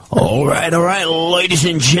All right, ladies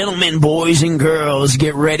and gentlemen, boys and girls,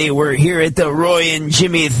 get ready. We're here at the Roy and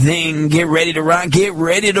Jimmy thing. Get ready to rock, get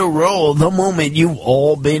ready to roll. The moment you've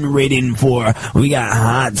all been waiting for. We got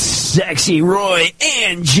hot, sexy Roy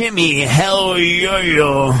and Jimmy. Hell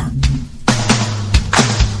yo-yo.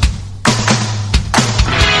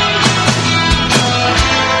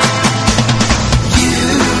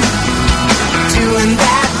 Doing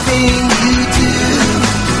that thing you do,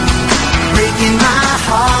 breaking my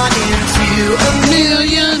heart into a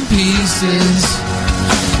million pieces,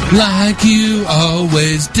 like you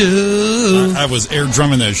always do. I was air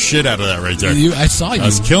drumming the shit out of that right there. I saw you. I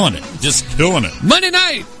was killing it. Just killing it. Monday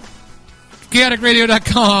night,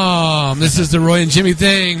 chaoticradio.com. This is the Roy and Jimmy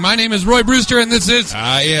thing. My name is Roy Brewster, and this is...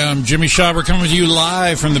 I am Jimmy Shaw. We're coming to you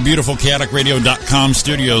live from the beautiful chaoticradio.com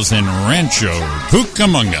studios in Rancho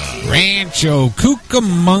Cucamonga. Rancho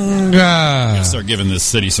Cucamonga. Let's start giving this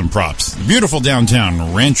city some props. The beautiful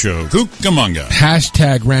downtown Rancho Cucamonga.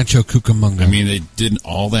 Hashtag Rancho Cucamonga. I mean, they did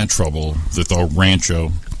all that trouble to throw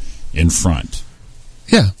Rancho in front.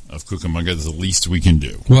 Yeah. Of Cucamonga is the least we can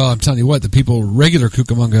do. Well, I'm telling you what, the people, regular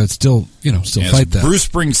Cucamonga, still fight that. Bruce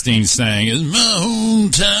Springsteen sang, "It's my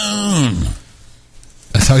hometown."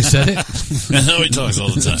 That's how he said it? That's how he talks all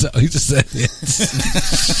the time. That's how he just said it.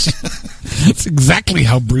 That's exactly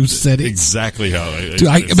how Bruce said it. Exactly how.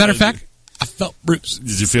 Dude, matter of fact, I felt Bruce.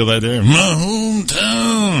 Did you feel that there? My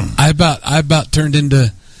hometown. I about turned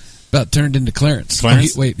into Clarence.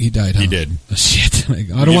 Clarence? He died, huh? He did. Oh, shit. I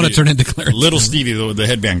don't want to turn into Clarence. Little Stevie, the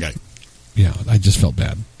headband guy. Yeah, I just felt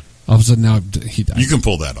bad. All of a sudden now he died. You can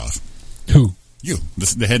pull that off. Who? You.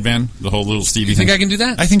 The headband, the whole little Stevie You think I can do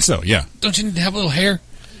that? I think so, yeah. Don't you need to have a little hair?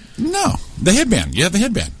 No. The headband. You have the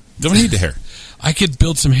headband. Don't need the hair. I could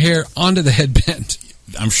build some hair onto the headband.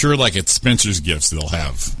 I'm sure like at Spencer's Gifts they'll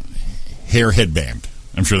have hair headband.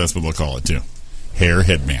 I'm sure that's what they'll call it too. Hair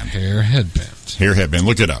headband. Hair headband. Hair headband.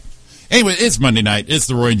 Look it up. Anyway, it's Monday night. It's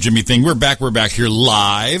the Roy and Jimmy thing. We're back here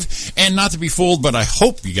live. And not to be fooled, but I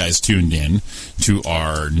hope you guys tuned in to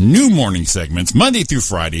our new morning segments, Monday through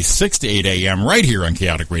Friday, 6 to 8 a.m., right here on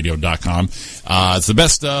chaoticradio.com. It's the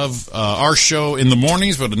best of our show in the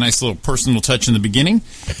mornings with a nice little personal touch in the beginning.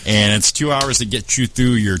 And it's 2 hours to get you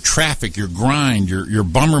through your traffic, your grind, your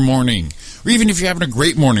bummer morning. Or even if you're having a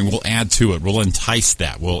great morning, we'll add to it. We'll entice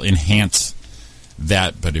that. We'll enhance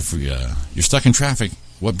that. But if you're stuck in traffic,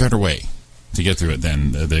 what better way to get through it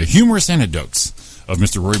than the humorous anecdotes of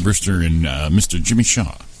Mr. Roy Brewster and Mr. Jimmy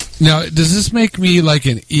Shaw? Now, does this make me like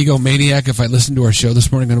an egomaniac if I listen to our show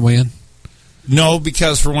this morning on the way in? No,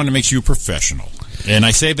 because for one, it makes you a professional. And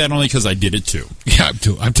I say that only because I did it too. Yeah,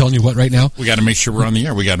 I'm telling you what right now. We got to make sure we're on the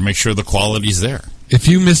air. We got to make sure the quality's there. If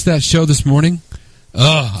you missed that show this morning,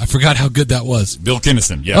 I forgot how good that was. Bill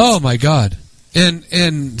Kinnison, yes. Oh, my God.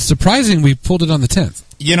 And surprising, we pulled it on the 10th.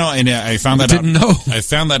 You know, and I found that out. Didn't know. I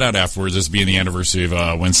found that out afterwards. This being the anniversary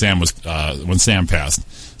of when Sam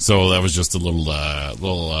passed. So that was just a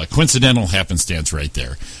little coincidental happenstance right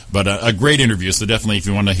there. But a great interview. So definitely, if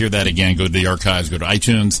you want to hear that again, go to the archives, go to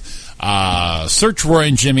iTunes, search Roy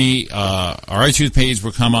and Jimmy. Our iTunes page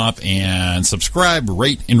will come up, and subscribe,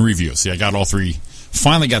 rate, and review. See, I got all three.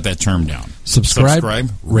 Finally got that term down.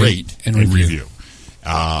 Subscribe, rate, and review.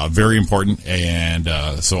 Very important, and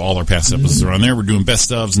so all our past episodes are on there. We're doing best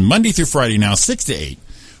ofs Monday through Friday now, 6 to 8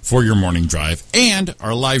 for your morning drive, and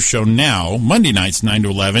our live show now, Monday nights, 9 to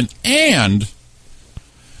 11, and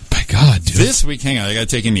my God, dude. This week, hang on, I got to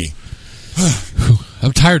take a knee.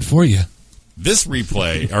 I'm tired for you. This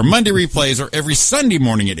replay, our Monday replays are every Sunday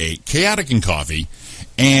morning at 8, Chaotic and Coffee,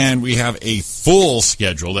 and we have a full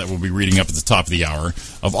schedule that we'll be reading up at the top of the hour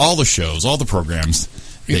of all the shows, all the programs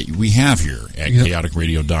that we have here at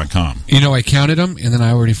chaoticradio.com. You know, I counted them, and then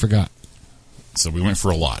I already forgot. So we went for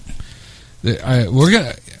a lot. I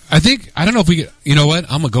don't know if we get, you know what?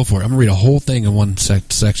 I'm going to go for it. I'm going to read a whole thing in one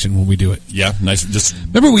section when we do it. Yeah, nice. Just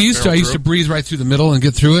remember I used to breeze right through the middle and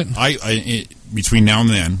get through it? Between now and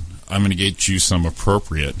then, I'm going to get you some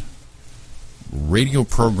appropriate radio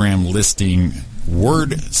program listing,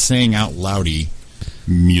 word saying out loudy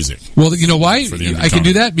music. Well, you know why? I can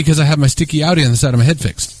do that because I have my sticky outie on the side of my head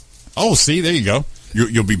fixed. Oh, see, there you go.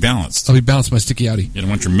 You'll be balanced. I'll be balanced my sticky outie. You don't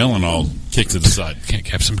want your melon all kicked to the side. Can't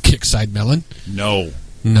have some kick-side melon. No.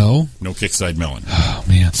 No kick-side melon. Oh,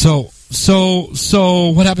 man. So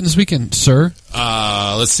what happened this weekend, sir?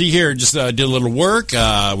 Let's see here. Just did a little work.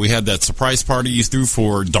 We had that surprise party you threw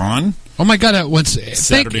for Dawn. Oh, my God.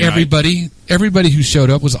 Thank everybody. Night. Everybody who showed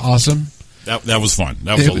up was awesome. That was fun.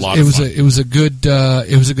 That was a lot of fun. It was a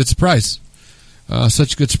good surprise.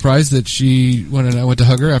 Such a good surprise that when I went to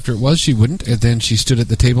hug her after it was, she wouldn't. And then she stood at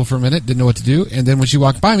the table for a minute, didn't know what to do. And then when she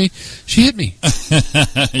walked by me, she hit me.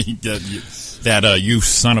 You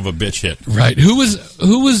son of a bitch hit. Right. Who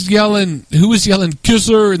was yelling, kiss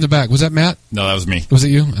her in the back? Was that Matt? No, that was me. Was it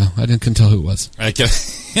you? Oh, couldn't tell who it was.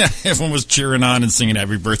 Everyone was cheering on and singing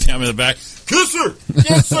happy birthday. I'm in the back. Kiss her!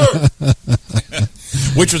 Kiss her!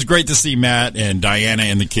 Which was great to see Matt and Diana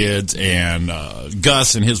and the kids and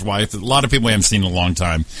Gus and his wife. A lot of people I haven't seen in a long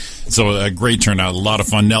time. So a great turnout. A lot of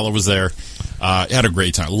fun. Nella was there. Had a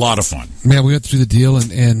great time. A lot of fun. Man, we went through the deal.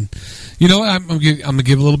 And you know what? I'm going to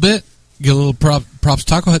give a little bit. Give a little props.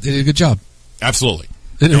 Taco Hut, they did a good job. Absolutely.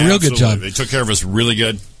 They did a real good job. They took care of us really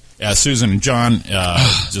good. Susan and John,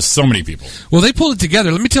 just so many people. Well, they pulled it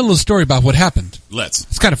together. Let me tell a little story about what happened. Let's.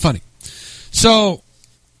 It's kind of funny. So,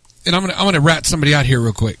 and I'm gonna rat somebody out here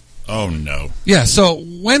real quick. Oh no. Yeah. So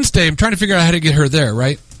Wednesday, I'm trying to figure out how to get her there.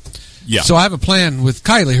 Right. Yeah. So I have a plan with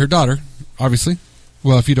Kylie, her daughter, obviously.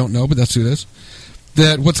 Well, if you don't know, but that's who it is.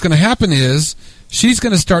 That what's going to happen is she's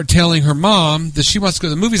going to start telling her mom that she wants to go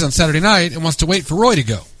to the movies on Saturday night and wants to wait for Roy to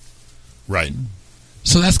go. Right.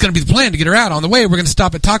 So that's going to be the plan to get her out. On the way, we're going to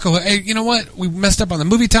stop at Taco Hut. Hey, you know what? We messed up on the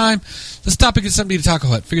movie time. Let's stop and get something to eat at Taco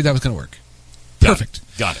Hut. Figured that was going to work. Perfect.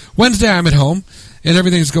 Got it. Wednesday, I'm at home, and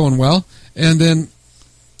everything's going well. And then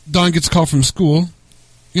Dawn gets a call from school.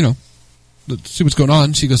 You know, let's see what's going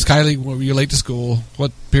on. She goes, Kylie, were you late to school?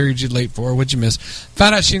 What period you late for? What'd you miss?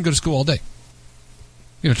 Found out she didn't go to school all day.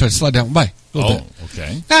 You know, try to slide down by a little bit.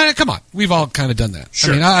 Okay. Come on. We've all kind of done that.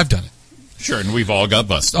 Sure. I mean, I've done it. Sure, and we've all got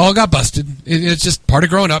busted. All got busted. It's just part of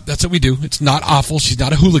growing up. That's what we do. It's not awful. She's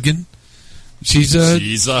not a hooligan. She's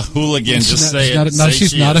a hooligan. Just say it.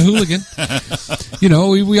 She's not a hooligan. You know,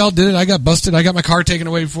 we all did it. I got busted. I got my car taken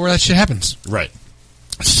away before. That shit happens. Right.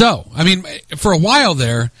 So, I mean, for a while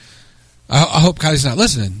there, I hope Kylie's not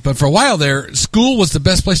listening, but for a while there, school was the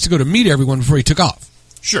best place to go to meet everyone before he took off.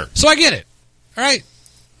 Sure. So I get it. All right.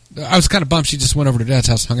 I was kind of bummed she just went over to Dad's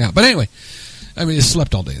house and hung out. But anyway, I mean, you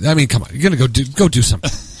slept all day. I mean, come on. You're going to go do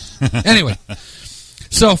something. Anyway.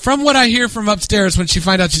 So from what I hear from upstairs when she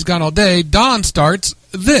finds out she's gone all day, Dawn starts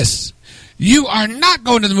this. You are not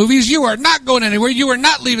going to the movies. You are not going anywhere. You are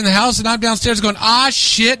not leaving the house. And I'm downstairs going,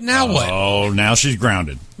 shit, now what? Oh, now she's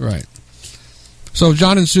grounded. Right. So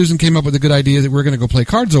John and Susan came up with a good idea that we're going to go play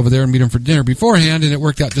cards over there and meet them for dinner beforehand, and it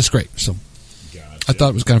worked out just great. So gotcha. I thought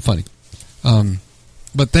it was kind of funny.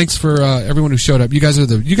 But thanks for everyone who showed up. You guys are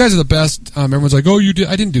the best. Everyone's like, oh, you did.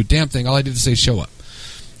 I didn't do a damn thing. All I did is say show up.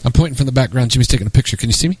 I'm pointing from the background. Jimmy's taking a picture. Can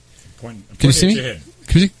you see me? Can you see me?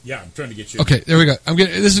 Can you see? Yeah, I'm trying to get you. Okay, there we go.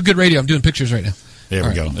 This is good radio. I'm doing pictures right now. There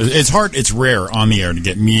we go. It's hard. It's rare on the air to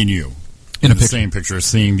get me and you in the same picture,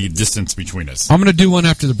 seeing the distance between us. I'm going to do one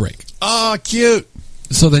after the break. Oh, cute.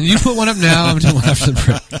 So then you put one up now. I'm doing one after the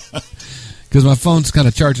break. Because my phone's kind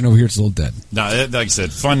of charging over here. It's a little dead. No, like I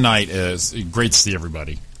said, fun night. Is great to see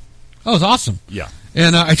everybody. Oh, it's awesome. Yeah.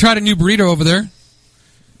 And I tried a new burrito over there.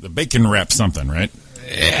 The bacon wrap something, right?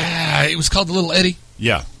 Yeah, it was called the Little Eddie.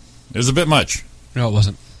 Yeah. It was a bit much. No, it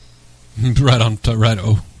wasn't. Right.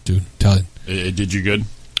 Oh, dude, tell you. It did you good?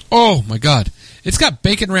 Oh, my God. It's got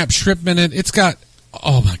bacon wrapped shrimp in it. It's got...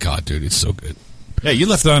 Oh, my God, dude. It's so good. Yeah, you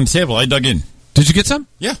left it on the table. I dug in. Did you get some?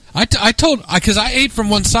 Yeah. I told... Because I ate from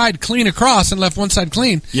one side clean across and left one side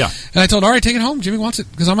clean. Yeah. And I told, all right, take it home. Jimmy wants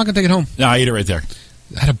it because I'm not going to take it home. No, I ate it right there.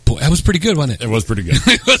 That was pretty good, wasn't it? It was pretty good.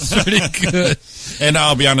 It was pretty good. And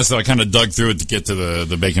I'll be honest, though, I kind of dug through it to get to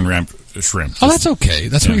the bacon wrap shrimp. Oh, that's okay.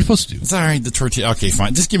 That's what you're supposed to do. It's all right. The tortilla. Okay,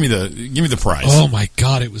 fine. Just give me the prize. Oh my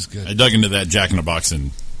God, it was good. I dug into that Jack in the Box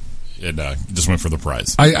and it just went for the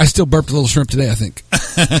prize. I still burped a little shrimp today, I think.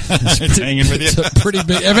 It's hanging with you. It's a pretty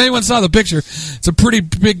big. If anyone saw the picture, it's a pretty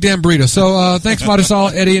big damn burrito. So thanks,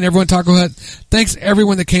 Madisol, Eddie, and everyone, Taco Hut. Thanks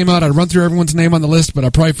everyone that came out. I'd run through everyone's name on the list, but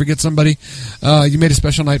I'll probably forget somebody. You made a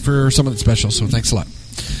special night for someone that's special, so thanks a lot.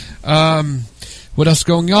 What else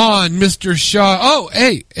going on, Mr. Shaw? Oh,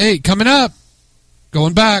 hey, coming up.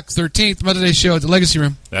 Going back, 13th Mother's Day show at the Legacy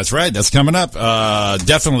Room. That's right. That's coming up.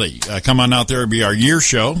 Definitely. Come on out there. It'll be our year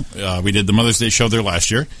show. We did the Mother's Day show there last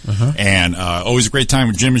year. And always a great time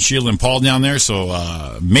with Jim and Sheila and Paul down there. So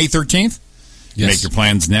May 13th. Yes. Make your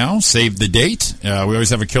plans now. Save the date. We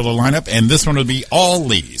always have a killer lineup. And this one will be all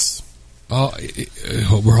ladies. Oh,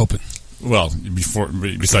 we're hoping. Well,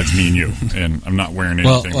 besides me and you. And I'm not wearing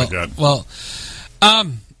anything like that. Well,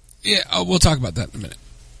 yeah, we'll talk about that in a minute.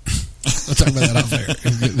 We'll talk about that off air.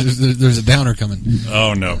 There's a downer coming.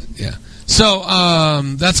 Oh, no. Yeah. So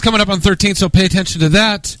that's coming up on 13th, so pay attention to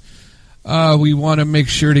that. We want to make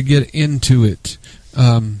sure to get into it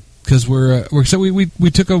because we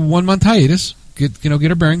took a 1 month hiatus get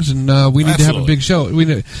our bearings, and we need to have a big show. We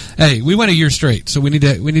went a year straight, so we need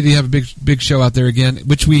to have a big show out there again,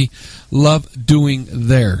 which we love doing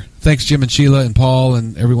there. Thanks, Jim and Sheila and Paul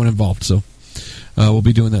and everyone involved. So we'll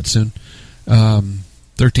be doing that soon.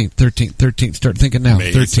 13th. Start thinking now.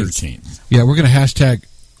 May 13th. Yeah, we're going to hashtag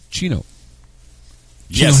Chino.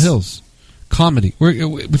 Chino Hills comedy.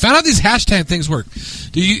 We found out these hashtag things work.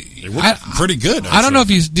 They work pretty good. I don't know if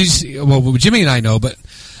did you see. Well, Jimmy and I know, but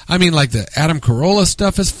I mean, like the Adam Carolla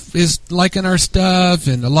stuff is liking our stuff,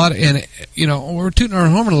 and we're tooting our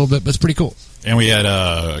horn a little bit, but it's pretty cool. And we had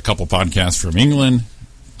a couple podcasts from England.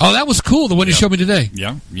 Oh, that was cool. The one you showed me today.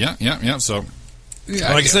 Yeah. So,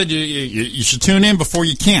 like I said, you should tune in before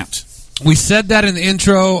you can't. We said that in the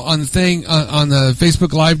intro on the thing on the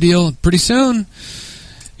Facebook Live deal. Pretty soon,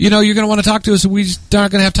 you're going to want to talk to us, and we just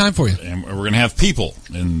aren't going to have time for you. And we're going to have people,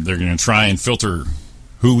 and they're going to try and filter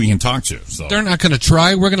who we can talk to. So they're not going to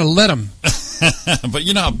try. We're going to let them. But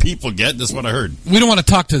you know how people get. That's what I heard. We don't want to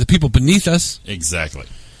talk to the people beneath us. Exactly.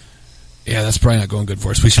 Yeah, that's probably not going good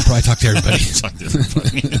for us. We should probably talk to everybody.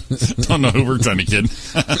 Don't know who we're trying to kid.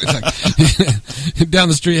 Down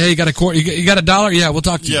the street, hey, you got a quarter? You got $1? Yeah, we'll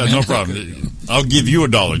talk to you. Yeah, no problem. I'll give you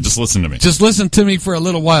 $1. Just listen to me. Just listen to me for a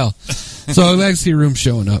little while. So I like to see room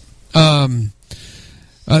showing up.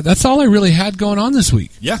 That's all I really had going on this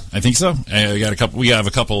week. Yeah, I think so. We have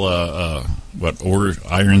a couple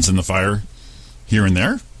irons in the fire here and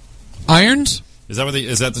there. Irons? Is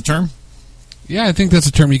that the term? Yeah, I think that's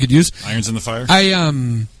a term you could use. Irons in the fire?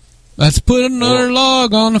 Let's put another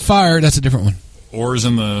log on the fire. That's a different one. Oars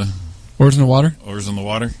in the water? Oars in the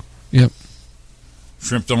water? Yep.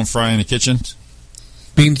 Shrimp don't fry in the kitchen?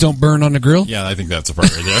 Beans don't burn on the grill? Yeah, I think that's a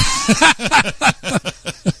part right there.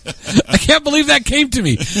 I can't believe that came to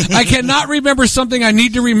me. I cannot remember something I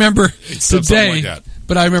need to remember today, like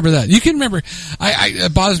but I remember that. You can remember.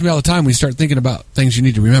 It bothers me all the time when you start thinking about things you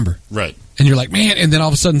need to remember. Right. And you're like, man, and then all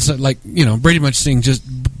of a sudden, Brady Bunch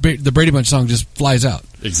the Brady Bunch song just flies out.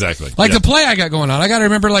 Exactly. Like the play I got going on. I got to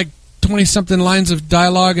remember 20-something lines of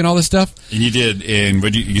dialogue and all this stuff. And you did, and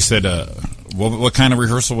you said, what kind of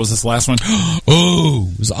rehearsal was this last one?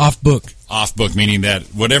 It was off book. Off book, meaning that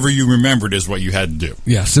whatever you remembered is what you had to do.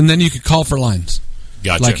 Yes, and then you could call for lines.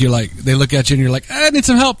 Gotcha. They look at you and you're like, I need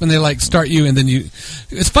some help, and they start you, and then you.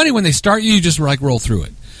 It's funny when they start you just roll through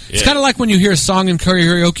it. It's kind of like when you hear a song in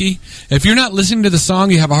karaoke. If you're not listening to the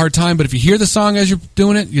song, you have a hard time. But if you hear the song as you're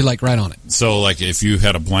doing it, you're right on it. So, if you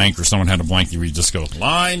had a blank or someone had a blank, you would just go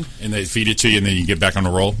line, and they feed it to you, and then you get back on the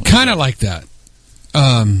roll. Kind of like that.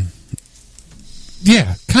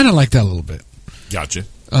 Yeah, kind of like that a little bit. Gotcha.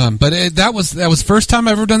 But that was the first time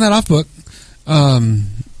I've ever done that off book.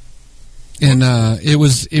 It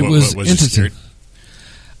was interesting.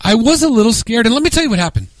 I was a little scared, and let me tell you what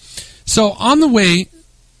happened. So on the way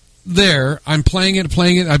there, I'm playing it.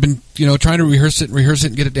 I've been, trying to rehearse it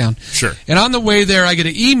and get it down. Sure. And on the way there, I get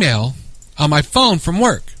an email on my phone from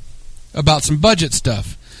work about some budget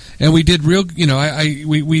stuff. And we did we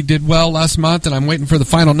did well last month, and I'm waiting for the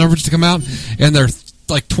final numbers to come out, and they're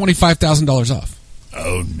 $25,000 off.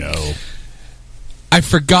 Oh no. I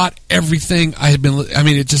forgot everything I had been. I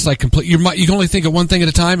mean, it's just complete. You can only think of one thing at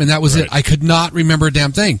a time, and that was it. I could not remember a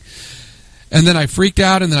damn thing. And then I freaked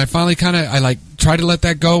out, and then I finally tried to let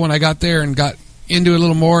that go when I got there and got into it a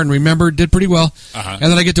little more and remembered, did pretty well. Uh-huh.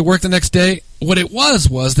 And then I get to work the next day. What it was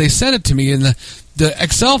they sent it to me, and the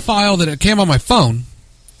Excel file that it came on my phone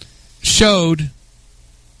showed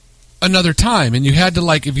another time, and you had to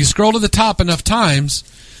if you scroll to the top enough times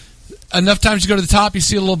you go to the top, you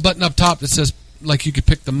see a little button up top that says you could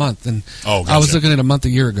pick the month, and gotcha. I was looking at a month a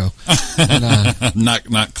year ago. And,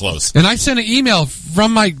 not close. And I sent an email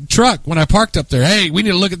from my truck when I parked up there. Hey, we need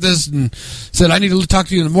to look at this, and said I need to talk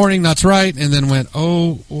to you in the morning. That's right. And then went,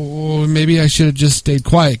 maybe I should have just stayed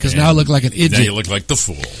quiet because now I look like an idiot. Now you look like the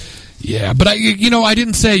fool. Yeah, but I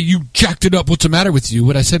didn't say you jacked it up. What's the matter with you?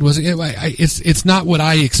 What I said was, it's not what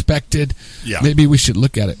I expected. Yeah. Maybe we should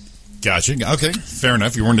look at it. Gotcha. Okay, fair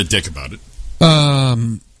enough. You weren't a dick about it.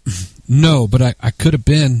 No, but I could have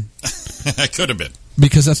been. I could have been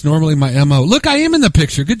because that's normally my MO. Look, I am in the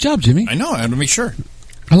picture. Good job, Jimmy. I know. I had to make sure.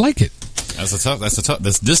 I like it. That's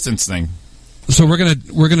this distance thing. So we're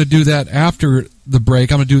gonna do that after the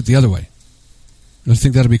break. I'm gonna do it the other way. Do you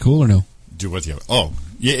think that'll be cool or no? Do what the other? Oh,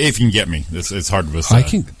 yeah. If you can get me, it's hard with. I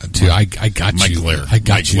can. Dude, I got my you. Glare. I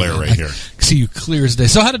got my glare right here. See you clear as day.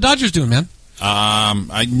 So how the Dodgers doing, man?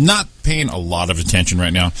 I'm not paying a lot of attention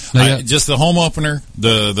right now. Just the home opener,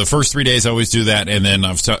 the first 3 days I always do that, and then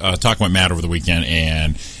I was talking with Matt over the weekend,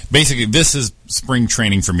 and basically this is spring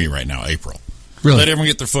training for me right now, April. Really? Let everyone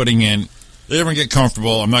get their footing in. Let everyone get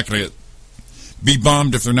comfortable. I'm not going to be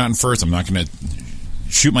bummed if they're not in first. I'm not going to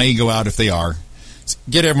shoot my ego out if they are.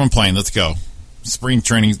 Get everyone playing. Let's go. Spring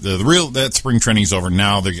training, that spring training's over.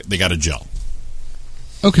 Now they got to gel.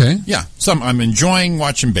 Okay. Yeah. So I'm enjoying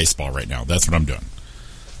watching baseball right now. That's what I'm doing.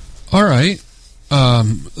 All right. Well,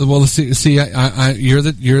 let's see. You're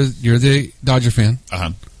the Dodger fan,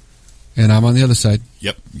 and I'm on the other side.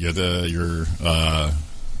 Yep. You're the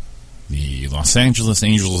Los Angeles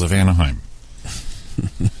Angels of Anaheim.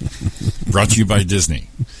 Brought to you by Disney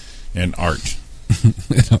and Art.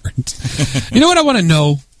 You know what I want to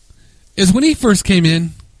know is when he first came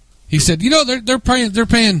in, he said, they're paying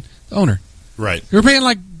the owner. Right. They're paying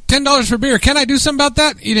like $10 for beer. Can I do something about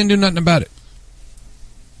that? He didn't do nothing about it.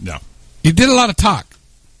 No. He did a lot of talk.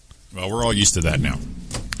 Well, we're all used to that now.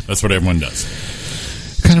 That's what everyone does.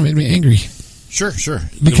 Kind of made me angry. Sure.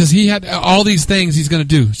 Because he had all these things he's going to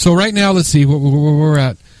do. So right now, let's see where we're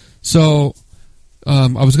at. So I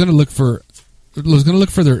was going to look for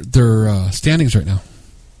their standings right now,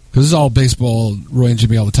 because this is all baseball, Roy and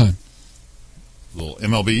Jimmy all the time. Little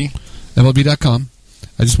MLB, MLB.com.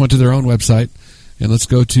 I just went to their own website, and let's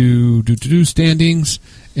go to standings,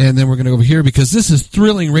 and then we're going to go over here because this is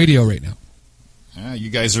thrilling radio right now. You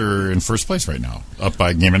guys are in first place right now, up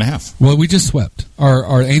by a game and a half. Well, we just swept.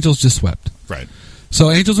 Our Angels just swept. Right.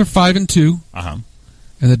 So Angels are 5-2. And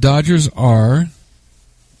the Dodgers are.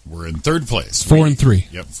 We're in third place.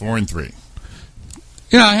 4-3. Yep, 4-3.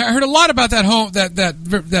 Yeah, I heard a lot about that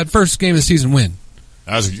that first game of the season win.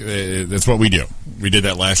 That's what we do. We did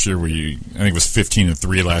that last year. I think it was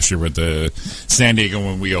 15-3 last year with the San Diego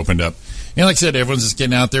when we opened up. And like I said, everyone's just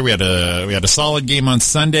getting out there. We had a solid game on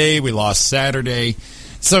Sunday. We lost Saturday.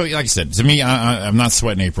 So like I said, to me, I'm not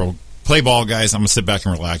sweating April. Play ball, guys. I'm gonna sit back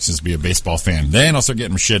and relax and just be a baseball fan. Then I'll start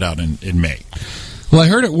getting shit out in May. Well, I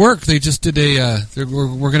heard at work they just did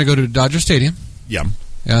we're going to go to Dodger Stadium. Yeah.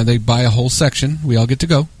 They buy a whole section. We all get to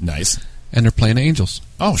go. Nice. And they're playing Angels.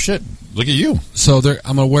 Oh, shit. Look at you. So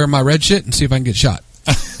I'm going to wear my red shit and see if I can get shot.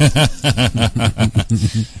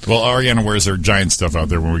 Well, Ariana wears her giant stuff out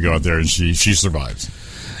there when we go out there, and she survives.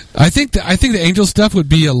 I think the Angels stuff would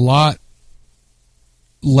be a lot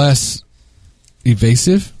less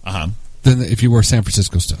evasive than if you wear San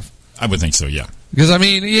Francisco stuff. I would think so, yeah. Because, I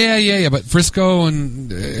mean, yeah, but Frisco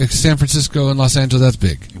and San Francisco and Los Angeles, that's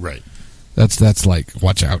big. Right. That's like,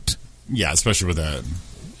 watch out. Yeah, especially with that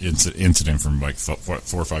incident from like 4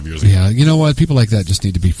 or 5 years ago. Yeah, you know what? People like that just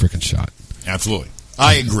need to be freaking shot. Absolutely.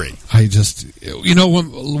 I agree. I just,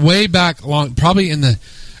 way back probably in the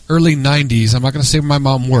early 90s, I'm not going to say where my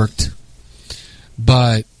mom worked,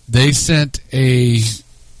 but they sent a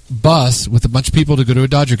bus with a bunch of people to go to a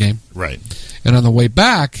Dodger game. Right. And on the way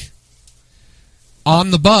back,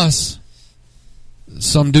 on the bus,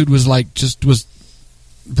 some dude was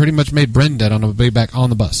pretty much made Brendan dead on the way back on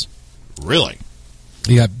the bus. Really?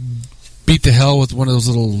 He got beat to hell with one of those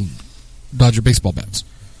little Dodger baseball bats.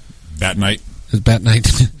 Bat night? His bat night.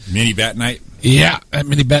 Mini bat night? Yeah, that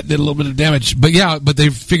mini bat did a little bit of damage. But yeah, they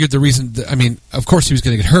figured the reason, of course he was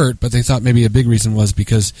going to get hurt, but they thought maybe a big reason was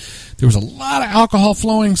because there was a lot of alcohol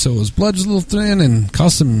flowing, so his blood was a little thin and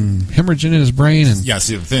caused some hemorrhaging in his brain. And yeah,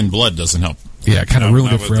 see, the thin blood doesn't help. Yeah, it kind of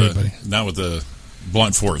ruined it for everybody. Not with the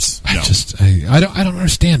blunt force. No. I don't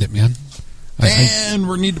understand it, man. And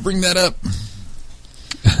we need to bring that up.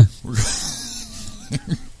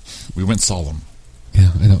 We went solemn.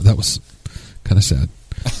 Yeah, I know. That was kind of sad.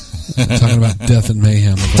 Talking about death and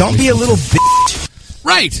mayhem. Don't be a little bitch.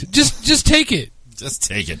 Right. Just take it. Just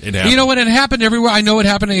take it. It happened. You know what? It happened everywhere. I know it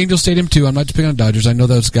happened at Angel Stadium, too. I'm not just picking on Dodgers. I know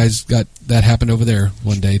those guys got that happened over there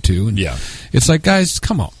one day, too. And yeah. It's like, guys,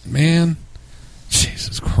 come on, man.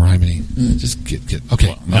 Jesus criminy. Just get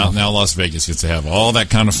okay. Well, now Las Vegas gets to have all that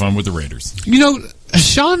kind of fun with the Raiders.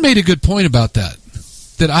 Sean made a good point about that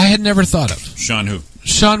I had never thought of. Sean who?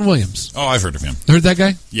 Sean Williams. Oh, I've heard of him. Heard that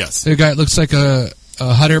guy? Yes. The guy that looks like a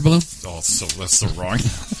hot air balloon? Oh, that's so wrong.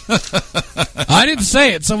 I didn't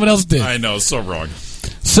say it. Someone else did. I know. So wrong.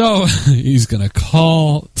 So, he's going to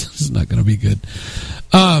call. This is not going to be good.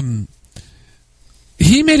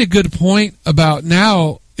 He made a good point about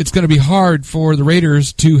now it's going to be hard for the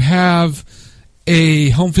Raiders to have a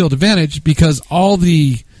home field advantage because all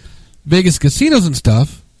the Vegas casinos and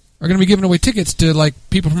stuff are going to be giving away tickets to like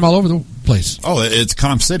people from all over the place. Oh, it's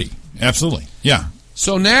Comp City. Absolutely. Yeah.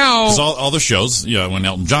 So now... Because all the shows, when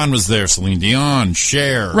Elton John was there, Celine Dion,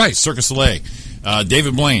 Cher, right. Cirque du Soleil,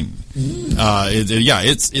 David Blaine.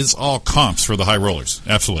 It's all comps for the high rollers.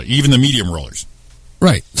 Absolutely. Even the medium rollers.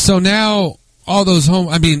 Right. So now all those home...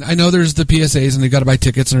 I know there's the PSAs and they've got to buy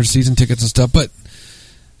tickets and there's season tickets and stuff, but,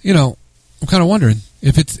 I'm kind of wondering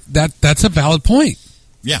if it's... That's a valid point.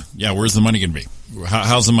 Yeah. Where's the money going to be?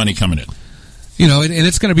 How's the money coming in? You know, and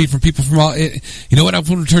it's going to be from people from all. You know what?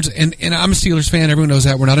 When it turns, and I'm a Steelers fan. Everyone knows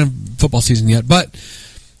that. We're not in football season yet, but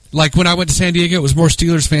like when I went to San Diego, it was more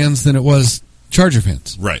Steelers fans than it was Charger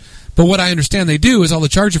fans. Right. But what I understand they do is all the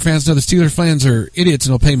Charger fans know the Steelers fans are idiots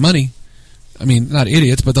and they'll pay money. I mean, not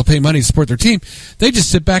idiots, but they'll pay money to support their team. They just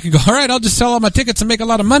sit back and go, all right, I'll just sell all my tickets and make a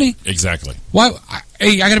lot of money. Exactly. Why?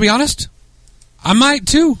 Hey, I got to be honest. I might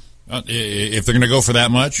too. If they're going to go for that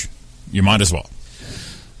much, you might as well.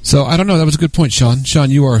 So, I don't know. That was a good point, Sean. Sean,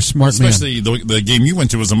 you are a smart man. Especially the game you went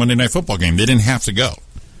to was a Monday Night Football game. They didn't have to go.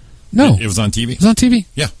 No. It was on TV. It was on TV?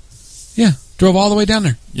 Yeah. Yeah. Drove all the way down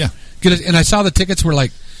there. Yeah. And I saw the tickets were like,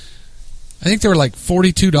 I think they were like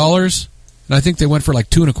 $42, and I think they went for like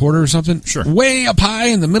 $2.25 or something. Sure. Way up high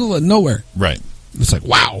in the middle of nowhere. Right. It's like,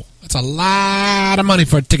 wow. That's a lot of money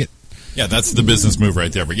for a ticket. Yeah, that's the business move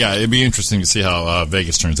right there. But yeah, it'd be interesting to see how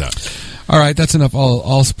Vegas turns out. All right, that's enough.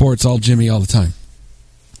 All sports, all Jimmy all the time.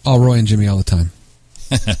 All Roy and Jimmy all the time.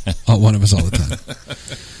 One of us all the time.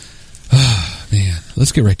 Oh, man,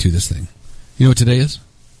 let's get right to this thing. You know what today is?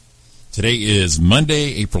 Today is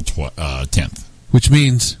Monday, April 10th. Which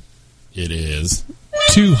means it is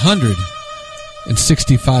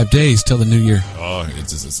 265 days till the new year. Oh,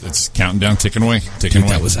 it's counting down, ticking away. Dude,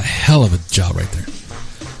 that was a hell of a job right there.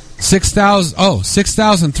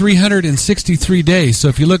 6,363 days. So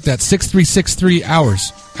if you looked at 6,363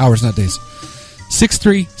 hours, not days.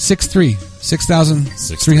 6,363,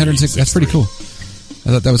 6,306. That's pretty cool. I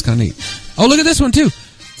thought that was kind of neat. Oh, look at this one too.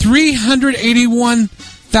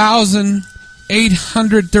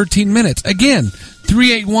 381,813 minutes. Again,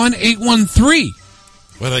 381,813.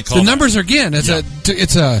 What do they call the numbers are again? It's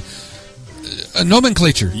a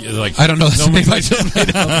nomenclature. Like I don't know. That's the name I just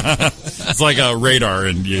made up. It's like a radar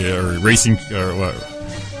and or racing or what?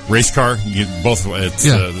 Race car. Both. It's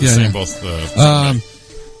the same. Both.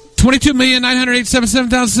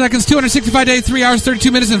 22,987,700 seconds, 265 days, 3 hours,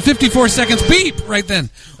 32 minutes, and 54 seconds. Beep! Right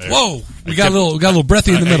then. Whoa! We got a little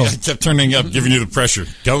breathy in the middle. I kept turning up, giving you the pressure.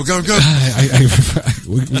 Go, go, go!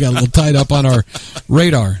 We got a little tied up on our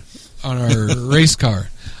radar, on our race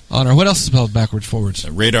car, on our what else is spelled backwards, forwards?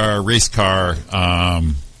 Radar, race car.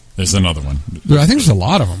 There's another one. I think there's a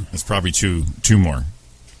lot of them. There's probably two more.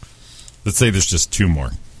 Let's say there's just two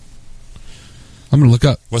more. I'm going to look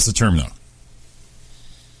up. What's the term though?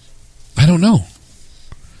 I don't know.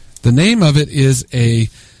 The name of it is a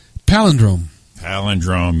palindrome.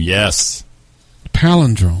 Palindrome, yes.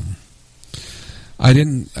 Palindrome. I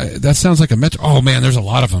didn't... that sounds like a metro... Oh, man, there's a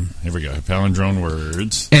lot of them. Here we go. Palindrome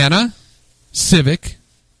words. Anna, civic,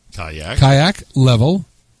 kayak, level,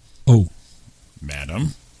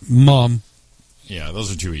 madam, mom. Yeah,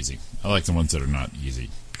 those are too easy. I like the ones that are not easy.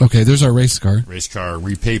 Okay, there's our race car. Race car,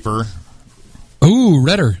 repaper. Ooh,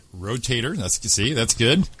 redder. Rotator, that's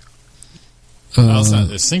good.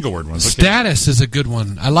 A single word one. Status is a good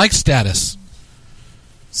one. I like status.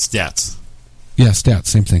 Stats. Yeah, stats,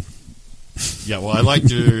 same thing. Yeah, well, I like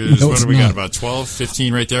to... No, what do we not. got, about 12,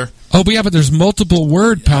 15 right there? Oh, but yeah, but there's multiple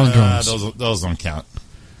word palindromes. Those don't count.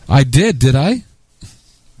 I did I?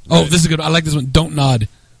 Oh, this is good. I like this one. Don't nod.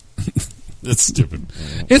 That's stupid.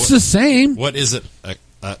 It's the same. What is it?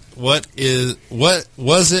 What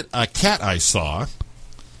was it? A cat I saw.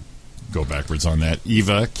 Go backwards on that.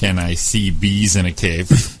 Eva, can I see bees in a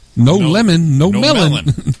cave? No lemon, no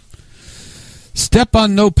melon. Step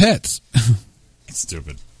on no pets.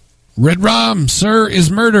 Stupid. Red rum, sir,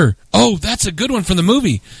 is murder. Oh, that's a good one from the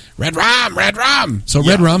movie. Red rum, red rum. So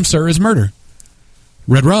red rum, sir, is murder.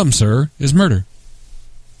 Red rum, sir, is murder.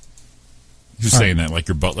 Who's saying that? Like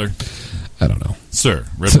your butler? I don't know. Sir,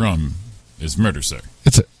 red rum is murder, sir.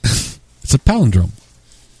 It's a palindrome.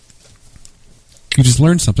 You just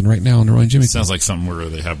learned something right now on the Roy and Jimmy. Sounds like something where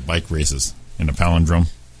they have bike races in a palindrome.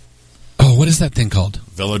 Oh, what is that thing called?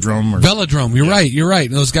 Velodrome. Velodrome. You're right.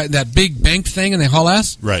 And those guys, that big banked thing, and they haul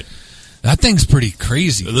ass. Right. That thing's pretty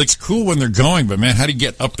crazy. It looks cool when they're going, but man, how do you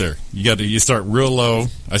get up there? You start real low.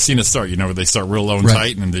 I've seen it start. Where they start real low and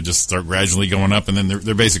tight, and they just start gradually going up, and then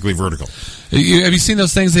they're basically vertical. Have you seen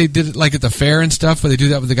those things they did like at the fair and stuff, where they do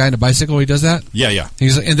that with the guy in a bicycle? He does that. Yeah.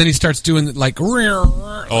 And then he starts doing like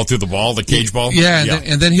all through the ball, the cage ball. Yeah,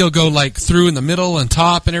 and then he'll go like through in the middle and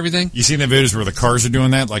top and everything. You seen the videos where the cars are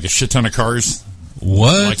doing that, like a shit ton of cars.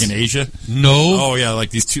 What? Like in Asia? No. Oh yeah,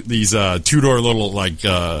 like these two-door little like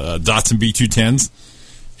Datsun B210s,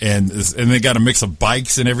 and they got a mix of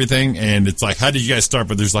bikes and everything. And it's like, how did you guys start?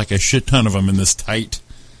 But there's like a shit ton of them in this tight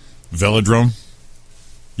velodrome.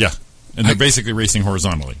 Yeah, and they're basically racing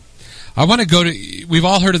horizontally. I want to go to. We've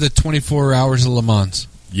all heard of the 24 Hours of Le Mans.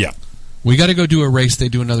 Yeah. We got to go do a race they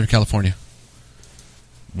do in Northern California.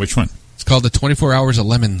 Which one? It's called the 24 Hours of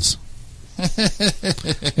Lemons.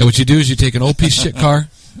 And what you do is you take an old piece of shit car,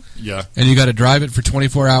 Yeah. and you got to drive it for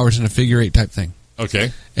 24 hours in a figure-8 type thing.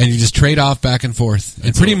 Okay. And you just trade off back and forth.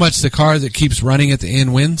 And pretty much the car that keeps running at the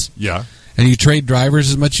end wins. Yeah. And you trade drivers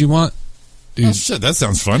as much as you want. Dude. Oh, shit, that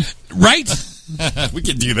sounds fun. Right? We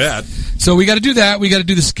could do that. So we got to do that. We got to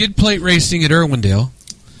do the skid plate racing at Irwindale.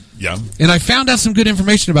 Yeah. And I found out some good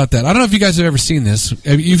information about that. I don't know if you guys have ever seen this.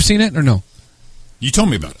 You've seen it or no? You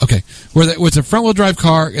told me about it. Okay. Where it's a front-wheel drive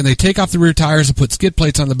car, and they take off the rear tires and put skid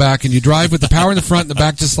plates on the back, and you drive with the power in the front, and the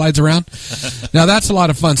back just slides around. Now, that's a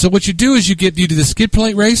lot of fun. So what you do is you do the skid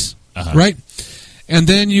plate race, right? And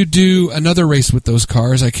then you do another race with those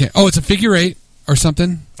cars. It's a figure-8 or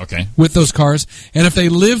something. Okay. With those cars. And if they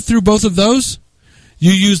live through both of those,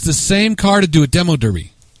 you use the same car to do a demo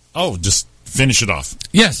derby. Oh, just finish it off.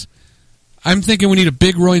 Yes. I'm thinking we need a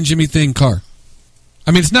big Roy and Jimmy thing car. I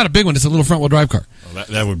mean, it's not a big one. It's a little front-wheel drive car. Oh,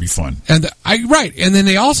 that would be fun. And right. And then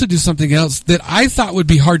they also do something else that I thought would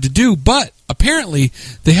be hard to do, but apparently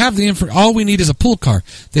they have all we need is a pull car.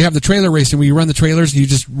 They have the trailer racing where you run the trailers and you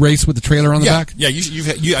just race with the trailer on the back. Yeah,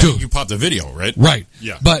 you popped the video, right? Right.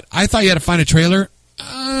 Yeah. But I thought you had to find a trailer.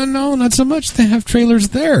 No, not so much. They have trailers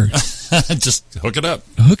there. Just hook it up.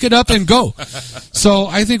 Hook it up and go. So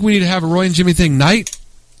I think we need to have a Roy and Jimmy thing night,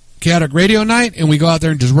 chaotic radio night, and we go out there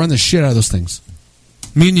and just run the shit out of those things.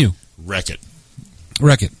 Me and you. Wreck it.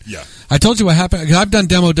 Yeah. I told you what happened. 'Cause I've done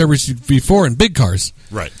demo derbies before in big cars.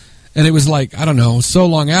 Right. And it was like, I don't know, so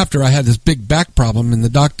long after I had this big back problem, and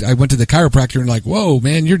I went to the chiropractor and like, whoa,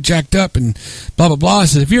 man, you're jacked up and blah, blah, blah. I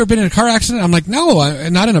said, have you ever been in a car accident? I'm like, no,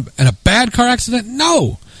 not in a bad car accident?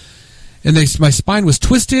 No. And my spine was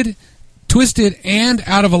twisted and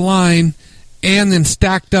out of a line and then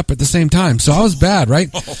stacked up at the same time. So I was bad, right?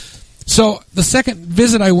 Oh. So the second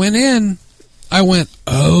visit I went in, I went,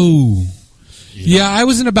 oh. Yeah, I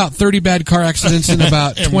was in about 30 bad car accidents in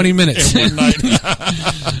about 20 minutes. In one night.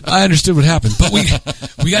 I understood what happened. But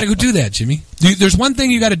we got to go do that, Jimmy. There's one thing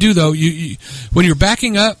you got to do, though. You when you're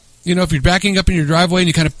backing up, if you're backing up in your driveway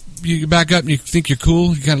and you back up and you think you're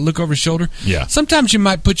cool, you kind of look over your shoulder. Yeah. Sometimes you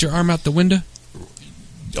might put your arm out the window.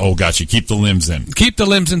 Oh, gotcha. Keep the limbs in. Keep the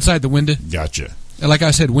limbs inside the window. Gotcha. And like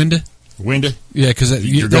I said, window. Window? Yeah, because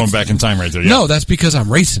you're going back in time right there. Yeah. No, that's because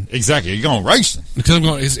I'm racing. Exactly. You're going racing. Because I'm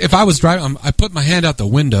going. If I was driving, I put my hand out the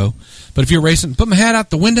window. But if you're racing, put my hand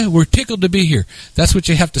out the window. We're tickled to be here. That's what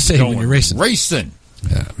you have to say when you're racing. Racing.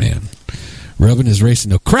 Yeah, man. Rubbing is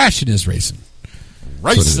racing. No, crashing is racing.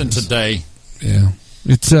 Racing today. Yeah.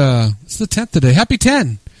 It's the 10th today. Happy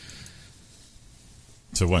 10.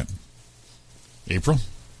 So what? April?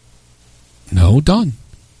 No, Dawn.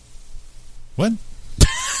 What?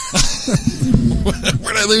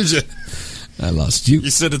 Where'd I lose you? I lost you. You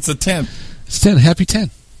said it's a 10. It's 10. Happy 10.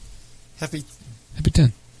 Happy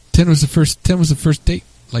 10. 10 was the first date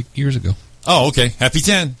like years ago. Oh, okay. Happy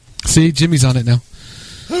 10. See, Jimmy's on it now.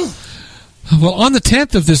 Well, on the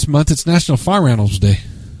 10th of this month, it's National Farm Animals Day.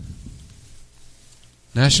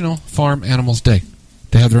 National Farm Animals Day.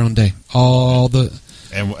 They have their own day.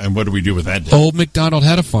 And what do we do with that day? Old MacDonald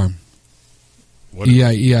had a farm.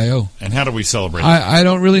 E-I-E-I-O. And how do we celebrate I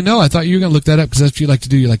don't really know. I thought you were going to look that up because that's what you like to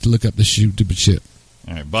do. You like to look up the stupid shit.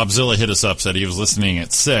 All right. Bobzilla hit us up, said he was listening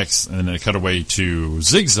at 6, and then it cut away to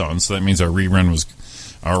Zig Zone, so that means our randomized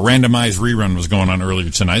rerun was going on earlier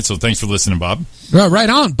tonight. So thanks for listening, Bob. Right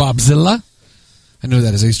on, Bobzilla. I know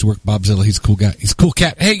that as I used to work Bobzilla. He's a cool guy. He's a cool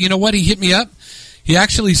cat. Hey, you know what? He hit me up. He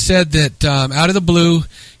actually said that out of the blue,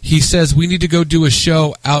 he says we need to go do a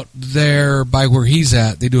show out there by where he's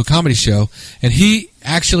at. They do a comedy show, and he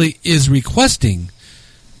actually is requesting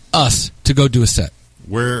us to go do a set.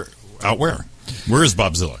 Where? Where is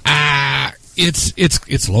Bobzilla?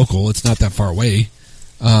 It's local. It's not that far away.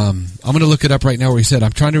 I'm going to look it up right now where he said.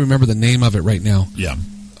 I'm trying to remember the name of it right now. Yeah.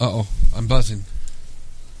 Uh-oh. I'm buzzing.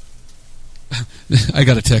 I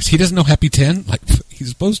got a text. He doesn't know Happy 10? Like, he's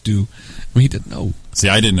supposed to. I mean, he didn't know. See,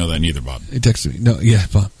 I didn't know that neither, Bob. He texted me. No, yeah,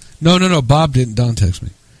 Bob. No. Bob didn't. Don text me.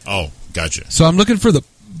 Oh, gotcha. So I'm looking for the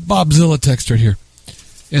Bobzilla text right here.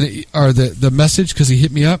 Or the message, because he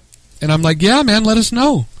hit me up. And I'm like, yeah, man, let us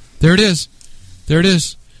know. There it is.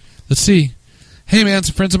 Let's see. Hey, man,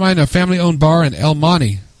 some friends of mine, a family-owned bar in El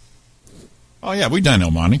Monte. Oh, yeah, we done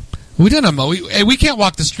El Monte. We done El Monte. We can't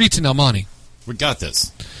walk the streets in El Monte. We got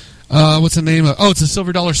this. What's the name of? Oh, it's the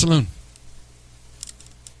Silver Dollar Saloon.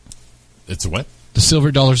 It's a what? The